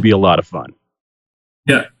regardless, it's going to be a lot of fun.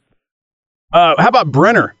 Yeah. How about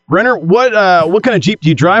Brenner? Brenner, what kind of Jeep do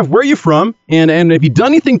you drive? Where are you from? And have you done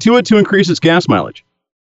anything to it to increase its gas mileage?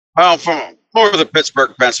 Well, from northern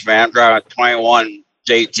Pittsburgh, Pennsylvania, I'm driving a 21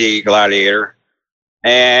 JT Gladiator,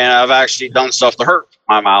 and I've actually done stuff to hurt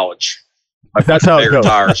my mileage. That's how it goes.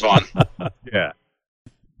 Tires on. Yeah.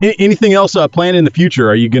 Anything else planned in the future?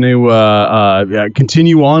 Are you going to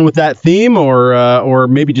continue on with that theme, or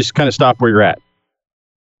maybe just kind of stop where you're at?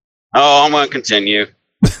 Oh, I'm going to continue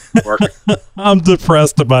working. I'm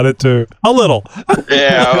depressed about it too. A little.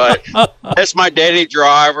 Yeah, but it's my daily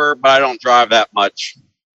driver, but I don't drive that much.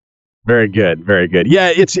 Very good, very good.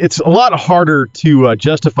 Yeah, it's a lot harder to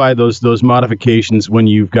justify those modifications when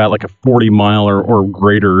you've got like a 40-mile or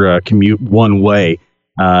greater commute one way,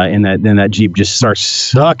 and then that Jeep just starts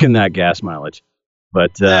sucking that gas mileage.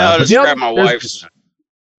 But I'll just grab my wife's.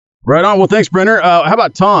 Right on. Well, thanks, Brenner. How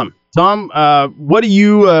about Tom? Tom, what do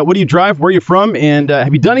you drive? Where are you from? And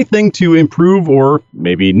have you done anything to improve or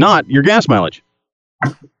maybe not your gas mileage?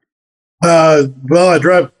 Well, I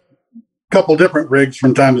drive couple different rigs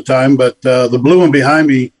from time to time, but the blue one behind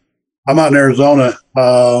me, I'm out in Arizona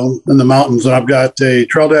in the mountains, and I've got a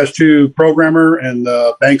Trail-2 programmer and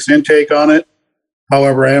Banks intake on it.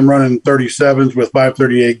 However, I am running 37s with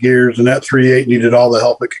 538 gears, and that 3.8 needed all the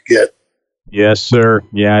help it could get. Yes, sir.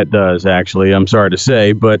 Yeah, it does, actually. I'm sorry to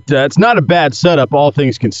say, but it's not a bad setup, all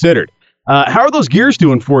things considered. How are those gears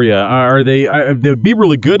doing for you? Are they they'd be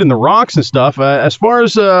really good in the rocks and stuff? As far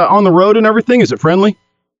as on the road and everything, is it friendly?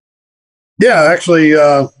 Yeah, actually,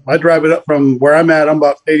 I drive it up from where I'm at. I'm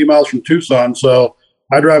about 80 miles from Tucson, so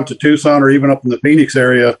I drive to Tucson or even up in the Phoenix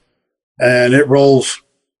area, and it rolls.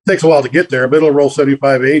 Takes a while to get there, but it'll roll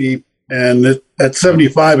 75, 80, and at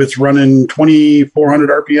 75, it's running 2,400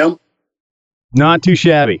 RPM. Not too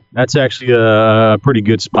shabby. That's actually a pretty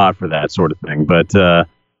good spot for that sort of thing. But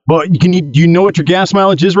well, do you know what your gas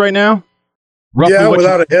mileage is right now? Roughly yeah,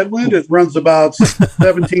 without a headwind, it runs about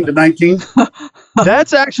 17 to 19.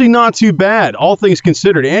 That's actually not too bad, all things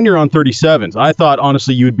considered. And you're on 37s. I thought,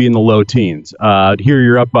 honestly, you would be in the low teens. Here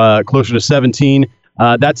you're up closer to 17.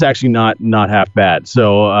 That's actually not half bad.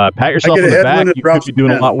 So pat yourself on the back. You could be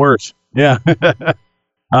doing a lot worse. Yeah.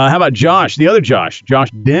 How about Josh, the other Josh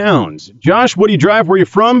Downs? Josh, what do you drive? Where are you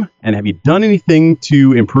from? And have you done anything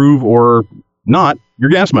to improve or not your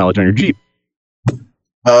gas mileage on your Jeep?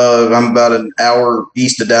 I'm about an hour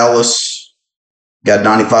east of Dallas. Got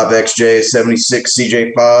 95 XJ, 76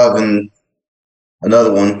 CJ5, and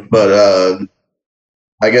another one. But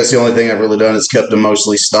I guess the only thing I've really done is kept them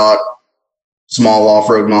mostly stock. Small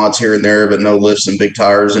off-road mods here and there, but no lifts and big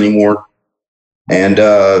tires anymore. And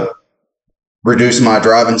reduce my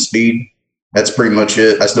driving speed. That's pretty much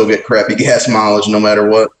it. I still get crappy gas mileage no matter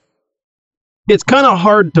what. It's kind of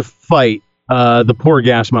hard to fight the poor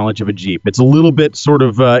gas mileage of a Jeep. It's a little bit sort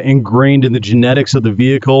of ingrained in the genetics of the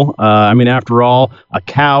vehicle. I mean, after all, a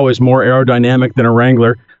cow is more aerodynamic than a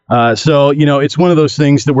Wrangler. So, you know, it's one of those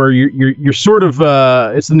things that where you're sort of,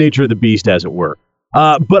 it's the nature of the beast, as it were.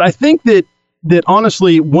 But I think that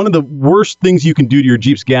honestly, one of the worst things you can do to your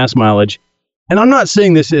Jeep's gas mileage, and I'm not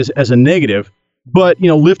saying this as a negative, but, you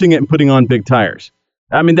know, lifting it and putting on big tires.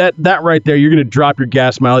 I mean, that right there, you're going to drop your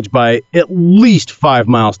gas mileage by at least 5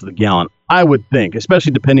 miles to the gallon, I would think,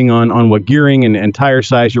 especially depending on what gearing and tire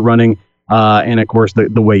size you're running, and, of course,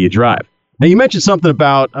 the way you drive. Now, you mentioned something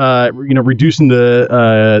about, reducing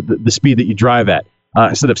the speed that you drive at.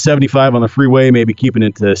 Instead of 75 on the freeway, maybe keeping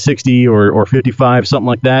it to 60 or 55, something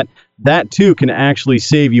like that. That, too, can actually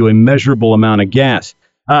save you a measurable amount of gas.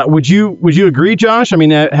 Would you agree, Josh? I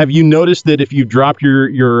mean, have you noticed that if you drop your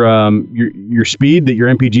speed, that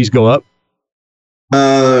your MPGs go up?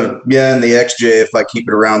 Yeah, in the XJ, if I keep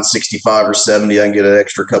it around 65 or 70, I can get an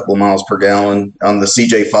extra couple of miles per gallon. On the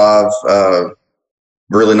CJ5,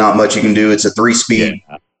 really not much you can do. It's a 3-speed,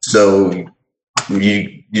 so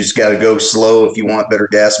you just got to go slow if you want better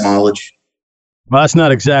gas mileage. Well, that's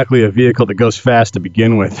not exactly a vehicle that goes fast to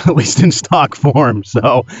begin with, at least in stock form.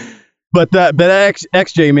 So. But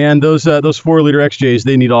XJ, man, those 4-liter XJs,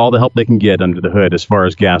 they need all the help they can get under the hood as far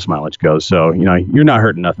as gas mileage goes. So, you know, you're not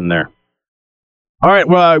hurting nothing there. All right,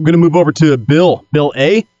 well, I'm going to move over to Bill. Bill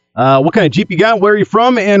A. What kind of Jeep you got? Where are you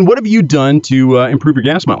from? And what have you done to improve your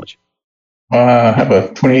gas mileage? I have a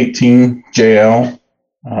 2018 JL.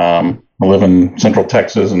 I live in Central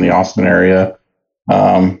Texas in the Austin area.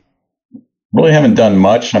 Really haven't done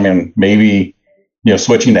much. I mean, maybe, you know,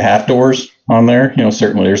 switching to half doors on there, you know,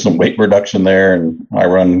 certainly there's some weight reduction there, and I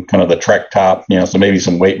run kind of the Trek top, you know, so maybe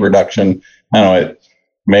some weight reduction. I don't know, it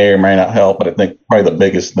may or may not help, but I think probably the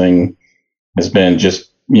biggest thing has been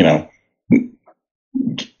just, you know,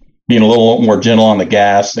 being a little more gentle on the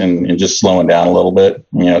gas and just slowing down a little bit.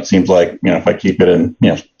 You know, it seems like, you know, if I keep it in, you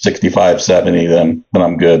know, 65, 70, then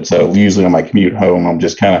I'm good. So usually on my commute home, I'm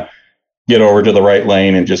just kind of get over to the right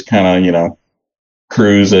lane and just kind of, you know,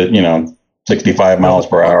 cruise at, you know, 65 miles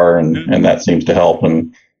per hour, and that seems to help.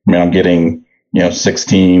 And I mean, I'm getting, you know,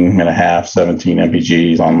 16 and a half, 17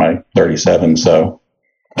 MPGs on my 37, so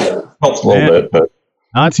helps a little bit, but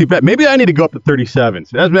not too bad. Maybe I need to go up to 37s.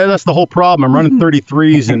 That's the whole problem. I'm running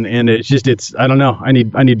 33s, and it's I don't know. I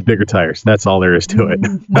need bigger tires. That's all there is to it.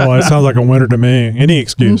 Oh, that sounds like a winner to me. Any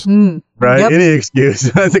excuse, right? Yep. Any excuse.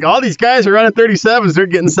 I think all these guys are running 37s. They're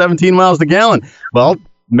getting 17 miles a gallon. Well,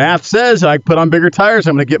 math says I put on bigger tires,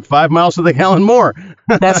 I'm going to get 5 miles to the gallon more.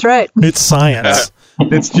 That's right. It's science.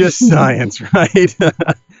 It's just science, right?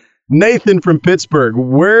 Nathan from Pittsburgh,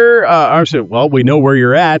 we know where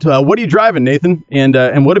you're at. What are you driving, Nathan?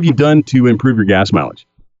 And what have you done to improve your gas mileage?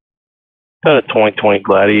 Got a 2020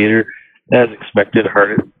 Gladiator. As expected,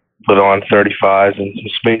 heard it. Put on 35s and some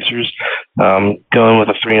spacers. Going with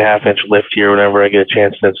a 3.5-inch lift here whenever I get a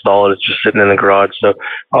chance to install it. It's just sitting in the garage, so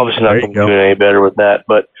obviously not going to do any better with that.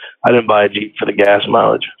 But I didn't buy a Jeep for the gas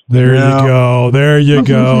mileage. There you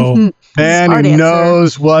go. And he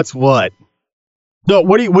knows what's what. So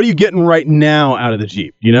what are you getting right now out of the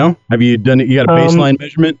Jeep? You know, have you done it? You got a baseline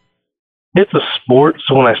measurement? It's a sport.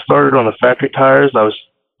 So when I started on the factory tires, I was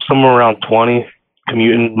somewhere around 20,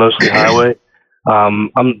 commuting mostly highway.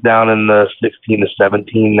 I'm down in the 16 to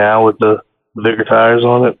 17 now with the bigger tires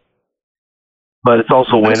on it. But it's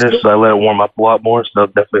also winter, so I let it warm up a lot more. So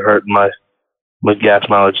it's definitely hurting my gas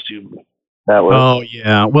mileage too. That way. Oh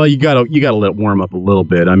yeah. Well, you gotta let it warm up a little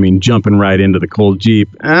bit. I mean, jumping right into the cold Jeep.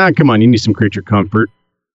 Come on, you need some creature comfort.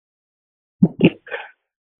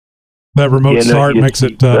 That remote start makes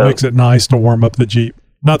it nice to warm up the Jeep.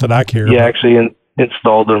 Not that I care. Yeah, actually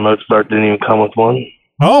installed the remote start. Didn't even come with one.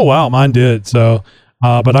 Oh wow, mine did. So,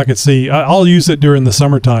 but I could see. I'll use it during the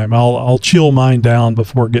summertime. I'll chill mine down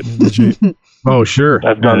before getting in the Jeep. Oh sure,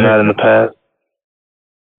 I've done that in the past.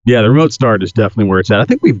 Yeah, the remote start is definitely where it's at. I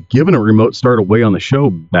think we've given a remote start away on the show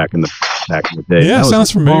back in the day. Yeah, sounds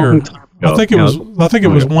familiar. I think it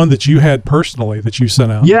was one that you had personally that you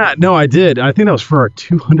sent out. Yeah, no, I did. I think that was for our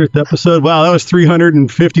 200th episode. Wow, that was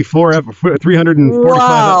 345.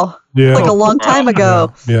 Wow. Yeah. Like a long time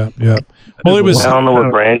ago. Yeah. Well, it was. I don't know what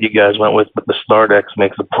brand you guys went with, but the StartX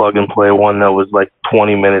makes a plug and play one that was like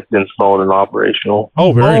 20 minutes installed and operational.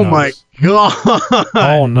 Oh, very nice. My God.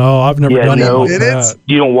 Oh no, I've never done that.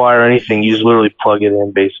 You don't wire anything. You just literally plug it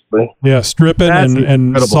in, basically. Yeah, stripping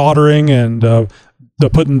and soldering and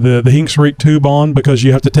putting the Hinksreek tube on because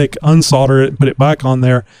you have to unsolder it and put it back on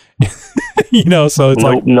there. So it's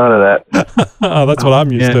like none of that. That's what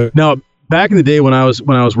I'm used to. No. Back in the day when I was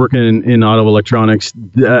working in auto electronics,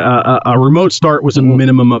 a remote start was a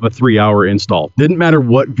minimum of a 3-hour install. Didn't matter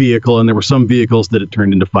what vehicle, and there were some vehicles that it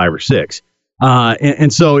turned into 5 or 6.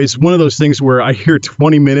 And so it's one of those things where I hear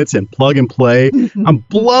 20 minutes and plug and play. I'm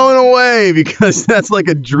blown away because that's like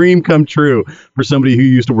a dream come true for somebody who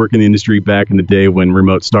used to work in the industry back in the day when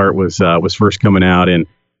remote start was first coming out and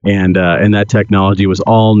that technology was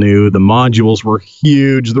all new. The modules were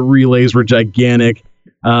huge, the relays were gigantic.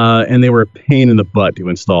 And they were a pain in the butt to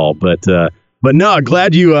install, but no,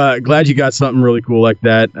 glad you got something really cool like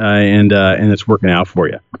that, and it's working out for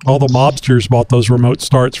you. All the mobsters bought those remote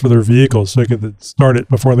starts for their vehicles so they could start it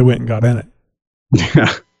before they went and got in it.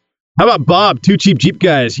 How about Bob? 2 cheap Jeep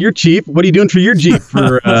guys. You're cheap. What are you doing for your Jeep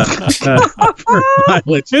for mileage?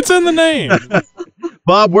 It's in the name.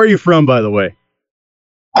 Bob, where are you from, by the way?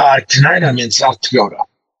 Tonight I'm in South Dakota,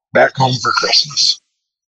 back home for Christmas.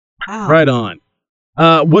 Wow. Right on.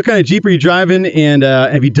 What kind of Jeep are you driving, and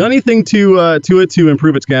have you done anything to it to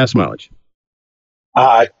improve its gas mileage?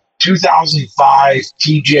 2005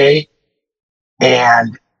 TJ,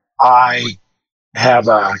 and I have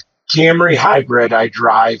a Camry hybrid I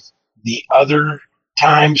drive the other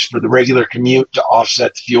times for the regular commute to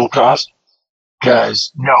offset the fuel cost,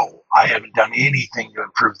 because no, I haven't done anything to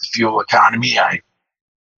improve the fuel economy. I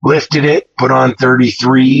lifted it, put on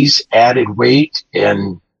 33s, added weight,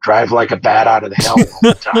 and drive like a bat out of the hell all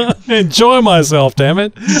the time. Enjoy myself, damn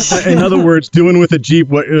it. In other words, doing with a Jeep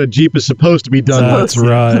what a Jeep is supposed to be done. That's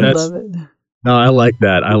right. I love it. No, I like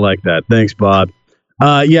that. Thanks, Bob.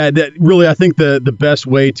 That really, I think the best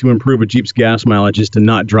way to improve a Jeep's gas mileage is to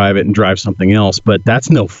not drive it and drive something else, but that's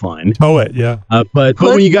no fun. Tow it, yeah. But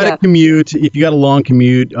when you got to commute, if you got a long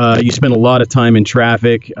commute, you spend a lot of time in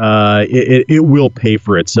traffic, it will pay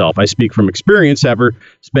for itself. I speak from experience after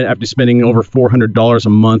spending over $400 a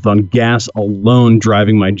month on gas alone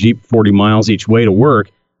driving my Jeep 40 miles each way to work.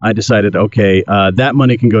 I decided, okay, that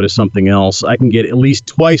money can go to something else. I can get at least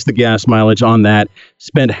twice the gas mileage on that,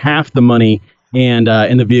 spend half the money, and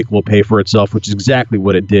the vehicle will pay for itself, which is exactly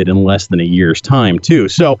what it did in less than a year's time, too.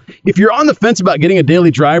 So if you're on the fence about getting a daily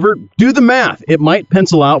driver, do the math. It might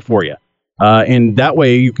pencil out for you. And that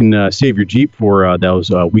way you can save your Jeep for those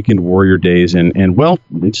weekend warrior days. And well,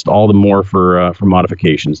 it's all the more for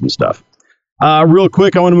modifications and stuff. Real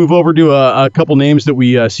quick, I want to move over to a couple names that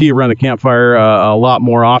we see around the campfire a lot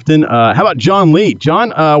more often. How about John Lee?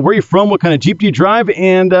 John, where are you from? What kind of Jeep do you drive?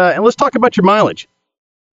 And let's talk about your mileage.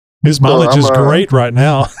 His mileage is great right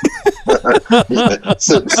now.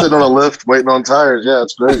 Sitting on a lift, waiting on tires. Yeah,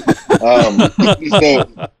 it's great.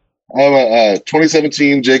 I'm a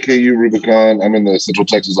 2017 JKU Rubicon. I'm in the Central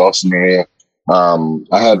Texas, Austin area.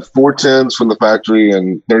 I had 410s from the factory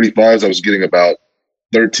and 35s. I was getting about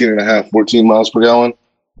 13 and a half, 14 miles per gallon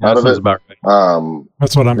out of it. About right.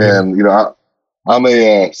 That's what I'm And, you know, I'm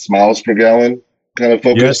a miles per gallon kind of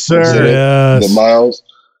focus. Yes, sir. The miles.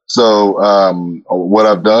 So what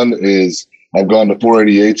I've done is I've gone to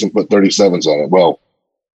 488s and put 37s on it. Well,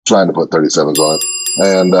 trying to put 37s on it.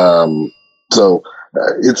 And so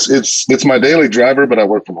it's my daily driver, but I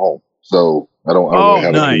work from home. So I don't really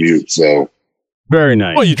have a commute. So very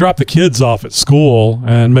nice. Well, you drop the kids off at school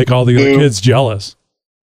and make all the other kids jealous.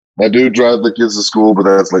 I do drive the kids to school, but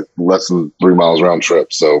that's like less than 3 miles round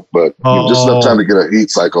trip. So, but just enough time to get a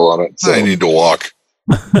heat cycle on it. So I need to walk.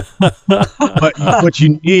 But what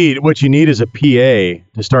you need is a PA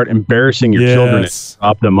to start embarrassing your children and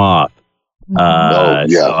drop them off. So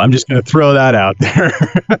I'm just going to throw that out there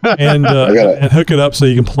and hook it up so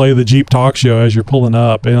you can play the Jeep Talk Show as you're pulling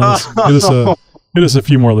up. And get us a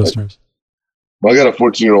few more listeners. Well, I got a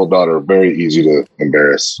 14-year-old daughter. Very easy to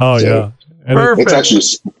embarrass. Oh, so yeah. And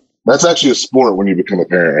that's actually a sport when you become a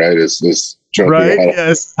parent, right? It's trying to figure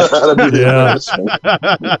out how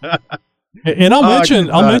to do And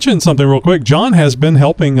I'll mention something real quick. John has been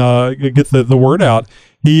helping get the word out.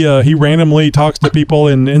 He randomly talks to people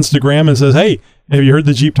in Instagram and says, "Hey, have you heard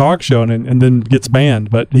the Jeep Talk Show?" and then gets banned.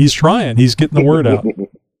 But he's trying. He's getting the word out.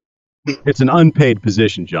 It's an unpaid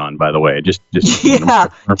position, John, by the way. Just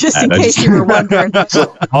in case you were wondering.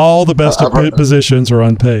 All the best positions are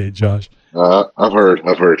unpaid, Josh. I've heard.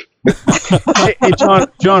 hey,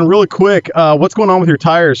 John, really quick. What's going on with your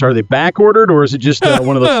tires? Are they back ordered, or is it just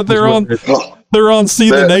one of those? They're on See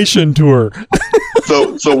the Nation tour.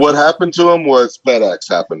 So what happened to them was FedEx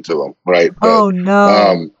happened to them, right? Oh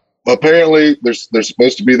no. Apparently they're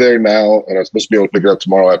supposed to be there now, and I'm supposed to be able to pick it up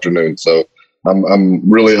tomorrow afternoon. So I'm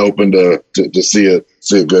really hoping to see it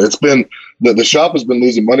good. It's been the shop has been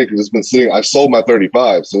losing money because it's been sitting. I sold my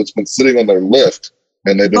 35, so it's been sitting on their lift,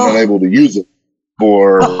 and they've been unable to use it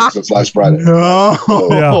since last Friday. No.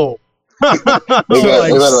 So, they've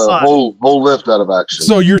had a whole lift out of action.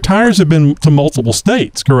 So your tires have been to multiple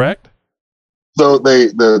states, correct? So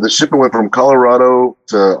the shipment went from Colorado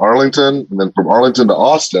to Arlington, and then from Arlington to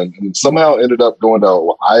Austin, and somehow ended up going to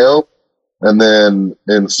Ohio, and then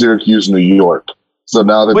in Syracuse, New York. So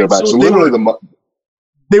now that they're back. So literally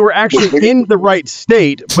they were actually in the right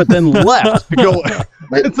state, but then left to go.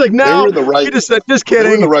 It's like, no, they were in the right, you just said, just kidding. They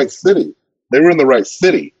were in the right city.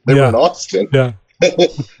 They were in Austin. Yeah.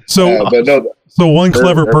 So, so one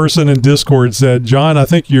clever person in Discord said, "John, I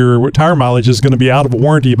think your tire mileage is going to be out of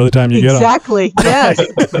warranty by the time you get them." Exactly. Yes.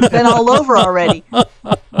 It's been all over already.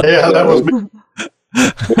 Yeah, that was me.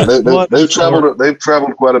 They've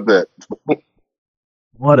traveled quite a bit.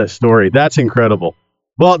 What a story. That's incredible.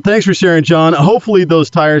 Well, thanks for sharing, John. Hopefully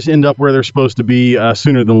those tires end up where they're supposed to be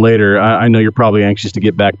sooner than later. I know you're probably anxious to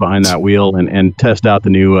get back behind that wheel and test out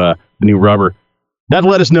the new rubber. That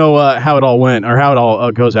let us know how it all went, or how it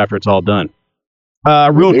all goes after it's all done.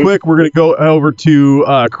 Real quick, we're going to go over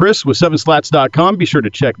to Chris with 7slats.com. Be sure to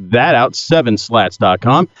check that out,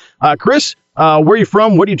 7slats.com. Chris, where are you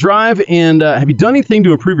from? What do you drive? And have you done anything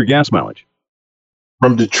to improve your gas mileage?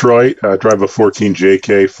 From Detroit, I drive a 14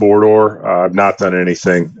 JK 4-door. I've not done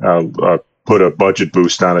anything. Put a budget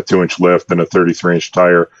boost on a 2-inch lift and a 33-inch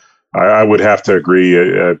tire. I would have to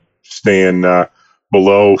agree. Staying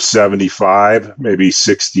below 75, maybe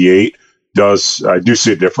 68, I do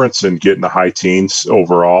see a difference in getting the high teens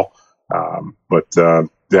overall. But I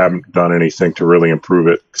haven't done anything to really improve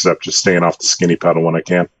it except just staying off the skinny pedal when I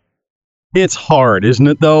can. It's hard, isn't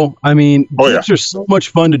it, though? I mean, Jeeps are so much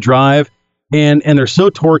fun to drive. And they're so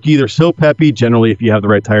torquey, they're so peppy, generally, if you have the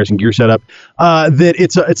right tires and gear setup, that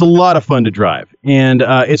it's a lot of fun to drive. And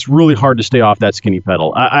it's really hard to stay off that skinny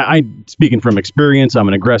pedal. I speaking from experience, I'm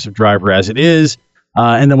an aggressive driver as it is.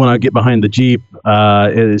 And then when I get behind the Jeep,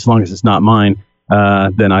 as long as it's not mine,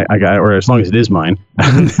 then I got, or as long as it is mine,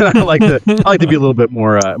 then I like to be a little bit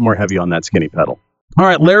more heavy on that skinny pedal. All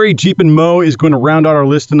right, Larry, Jeep and Mo is going to round out our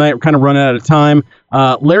list tonight. We're kind of running out of time.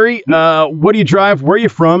 Larry, what do you drive? Where are you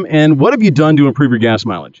from? And what have you done to improve your gas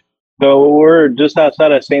mileage? So we're just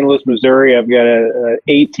outside of St. Louis, Missouri. I've got a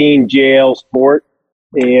 18 JL Sport.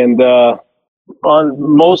 And on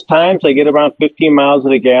most times, I get around 15 miles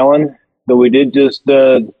a gallon. So we did just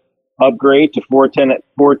upgrade to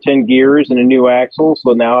 410 gears and a new axle.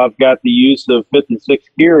 So now I've got the use of 5th and 6th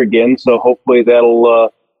gear again. So hopefully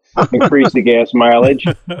that'll increase the gas mileage.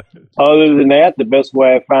 Other than that, the best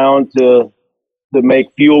way I found to to make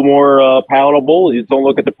fuel more palatable. You don't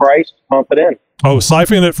look at the price, pump it in. Oh,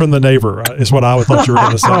 siphoning it from the neighbor is what I thought you were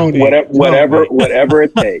going to say. Whatever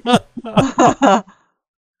it takes.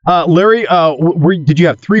 Larry, did you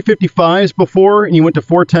have 355s before and you went to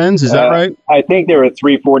 410s? Is that right? I think there were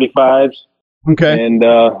 345s. Okay. And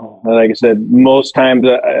like I said, most times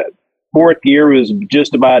fourth gear was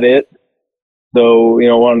just about it. So,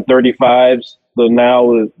 on 35s. So now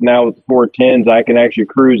with 410s, I can actually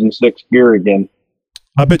cruise in sixth gear again.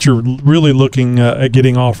 I bet you're really looking at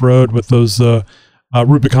getting off-road with those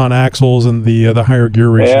Rubicon axles and the higher gear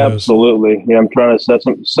ratios. Absolutely. Yeah, I'm trying to set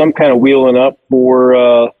some kind of wheeling up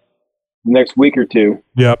for next week or two.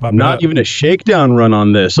 Yep. Not even a shakedown run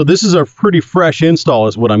on this. So this is a pretty fresh install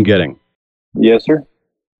is what I'm getting. Yes, sir.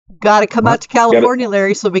 Got to come out to California,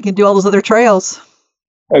 Larry, so we can do all those other trails.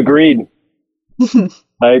 Agreed.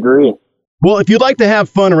 I agree. Well, if you'd like to have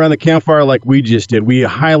fun around the campfire like we just did, we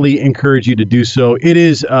highly encourage you to do so. It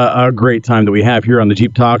is a great time that we have here on the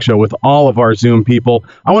Jeep Talk Show with all of our Zoom people.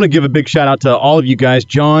 I want to give a big shout out to all of you guys,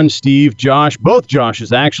 John, Steve, Josh, both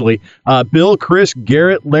Joshes actually, Bill, Chris,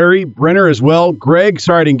 Garrett, Larry, Brenner as well, Greg,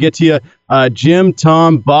 sorry I didn't get to you, Jim,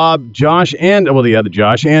 Tom, Bob, Josh, and the other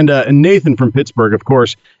Josh, and Nathan from Pittsburgh, of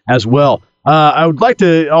course, as well. I would like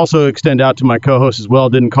to also extend out to my co-hosts as well.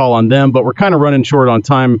 Didn't call on them, but we're kind of running short on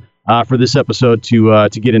time for this episode to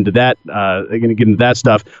get into that. Going to get into that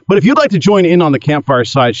stuff. But if you'd like to join in on the Campfire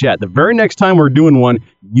Side Chat, the very next time we're doing one,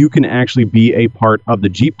 you can actually be a part of the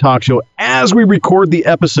Jeep Talk Show as we record the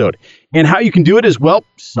episode. And how you can do it is, well,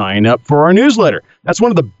 sign up for our newsletter. That's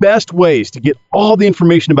one of the best ways to get all the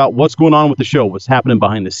information about what's going on with the show, what's happening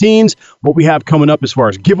behind the scenes, what we have coming up as far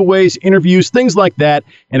as giveaways, interviews, things like that.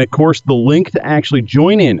 And, of course, the link to actually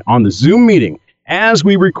join in on the Zoom meeting as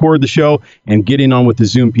we record the show and get in on with the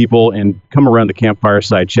Zoom people and come around the Campfire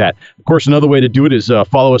Side Chat. Of course, another way to do it is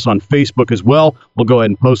follow us on Facebook as well. We'll go ahead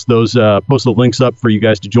and post the links up for you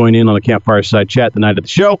guys to join in on the Campfire Side Chat the night of the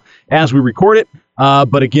show as we record it.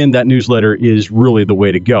 But again, that newsletter is really the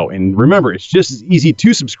way to go. And remember, it's just as easy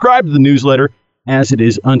to subscribe to the newsletter as it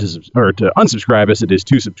is to unsubscribe as it is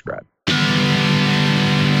to subscribe.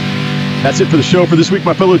 That's it for the show for this week,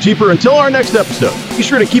 my fellow Jeeper. Until our next episode, be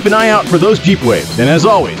sure to keep an eye out for those Jeep waves. And as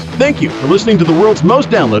always, thank you for listening to the world's most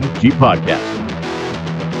downloaded Jeep podcast.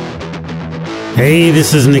 Hey,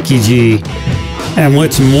 this is Nicky G. And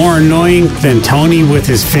what's more annoying than Tony with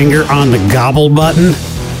his finger on the gobble button?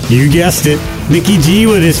 You guessed it, Nicky G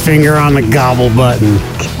with his finger on the gobble button.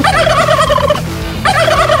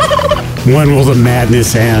 When will the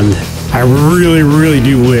madness end? I really, really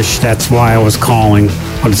do wish that's why I was calling,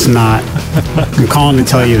 but it's not. I'm calling to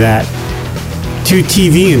tell you that. Two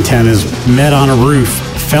TV antennas met on a roof,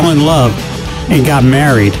 fell in love, and got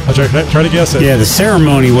married. I'll try to guess it. Yeah, the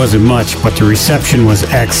ceremony wasn't much, but the reception was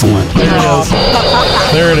excellent. There it is.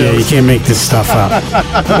 There it is. Yeah, you can't make this stuff up.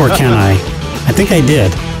 Or can I? I think I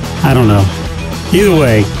did. I don't know. Either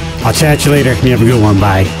way, I'll chat you later. You have a good one.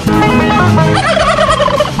 Bye.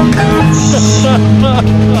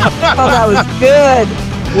 Oh, that was good.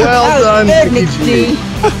 Well done, Nick G.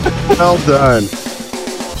 Well done.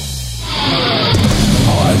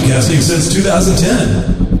 Podcasting since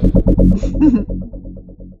 2010.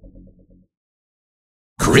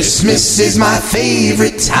 Christmas is my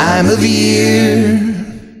favorite time of year.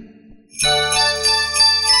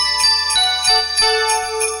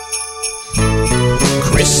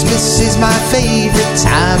 Christmas is my favorite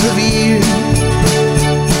time of year.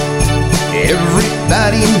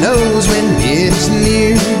 Everybody knows when it's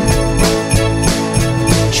near.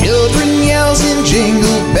 Children yells and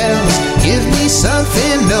jingle bells, give me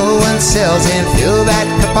something no one sells, and fill that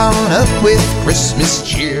cup on up with Christmas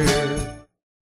cheer.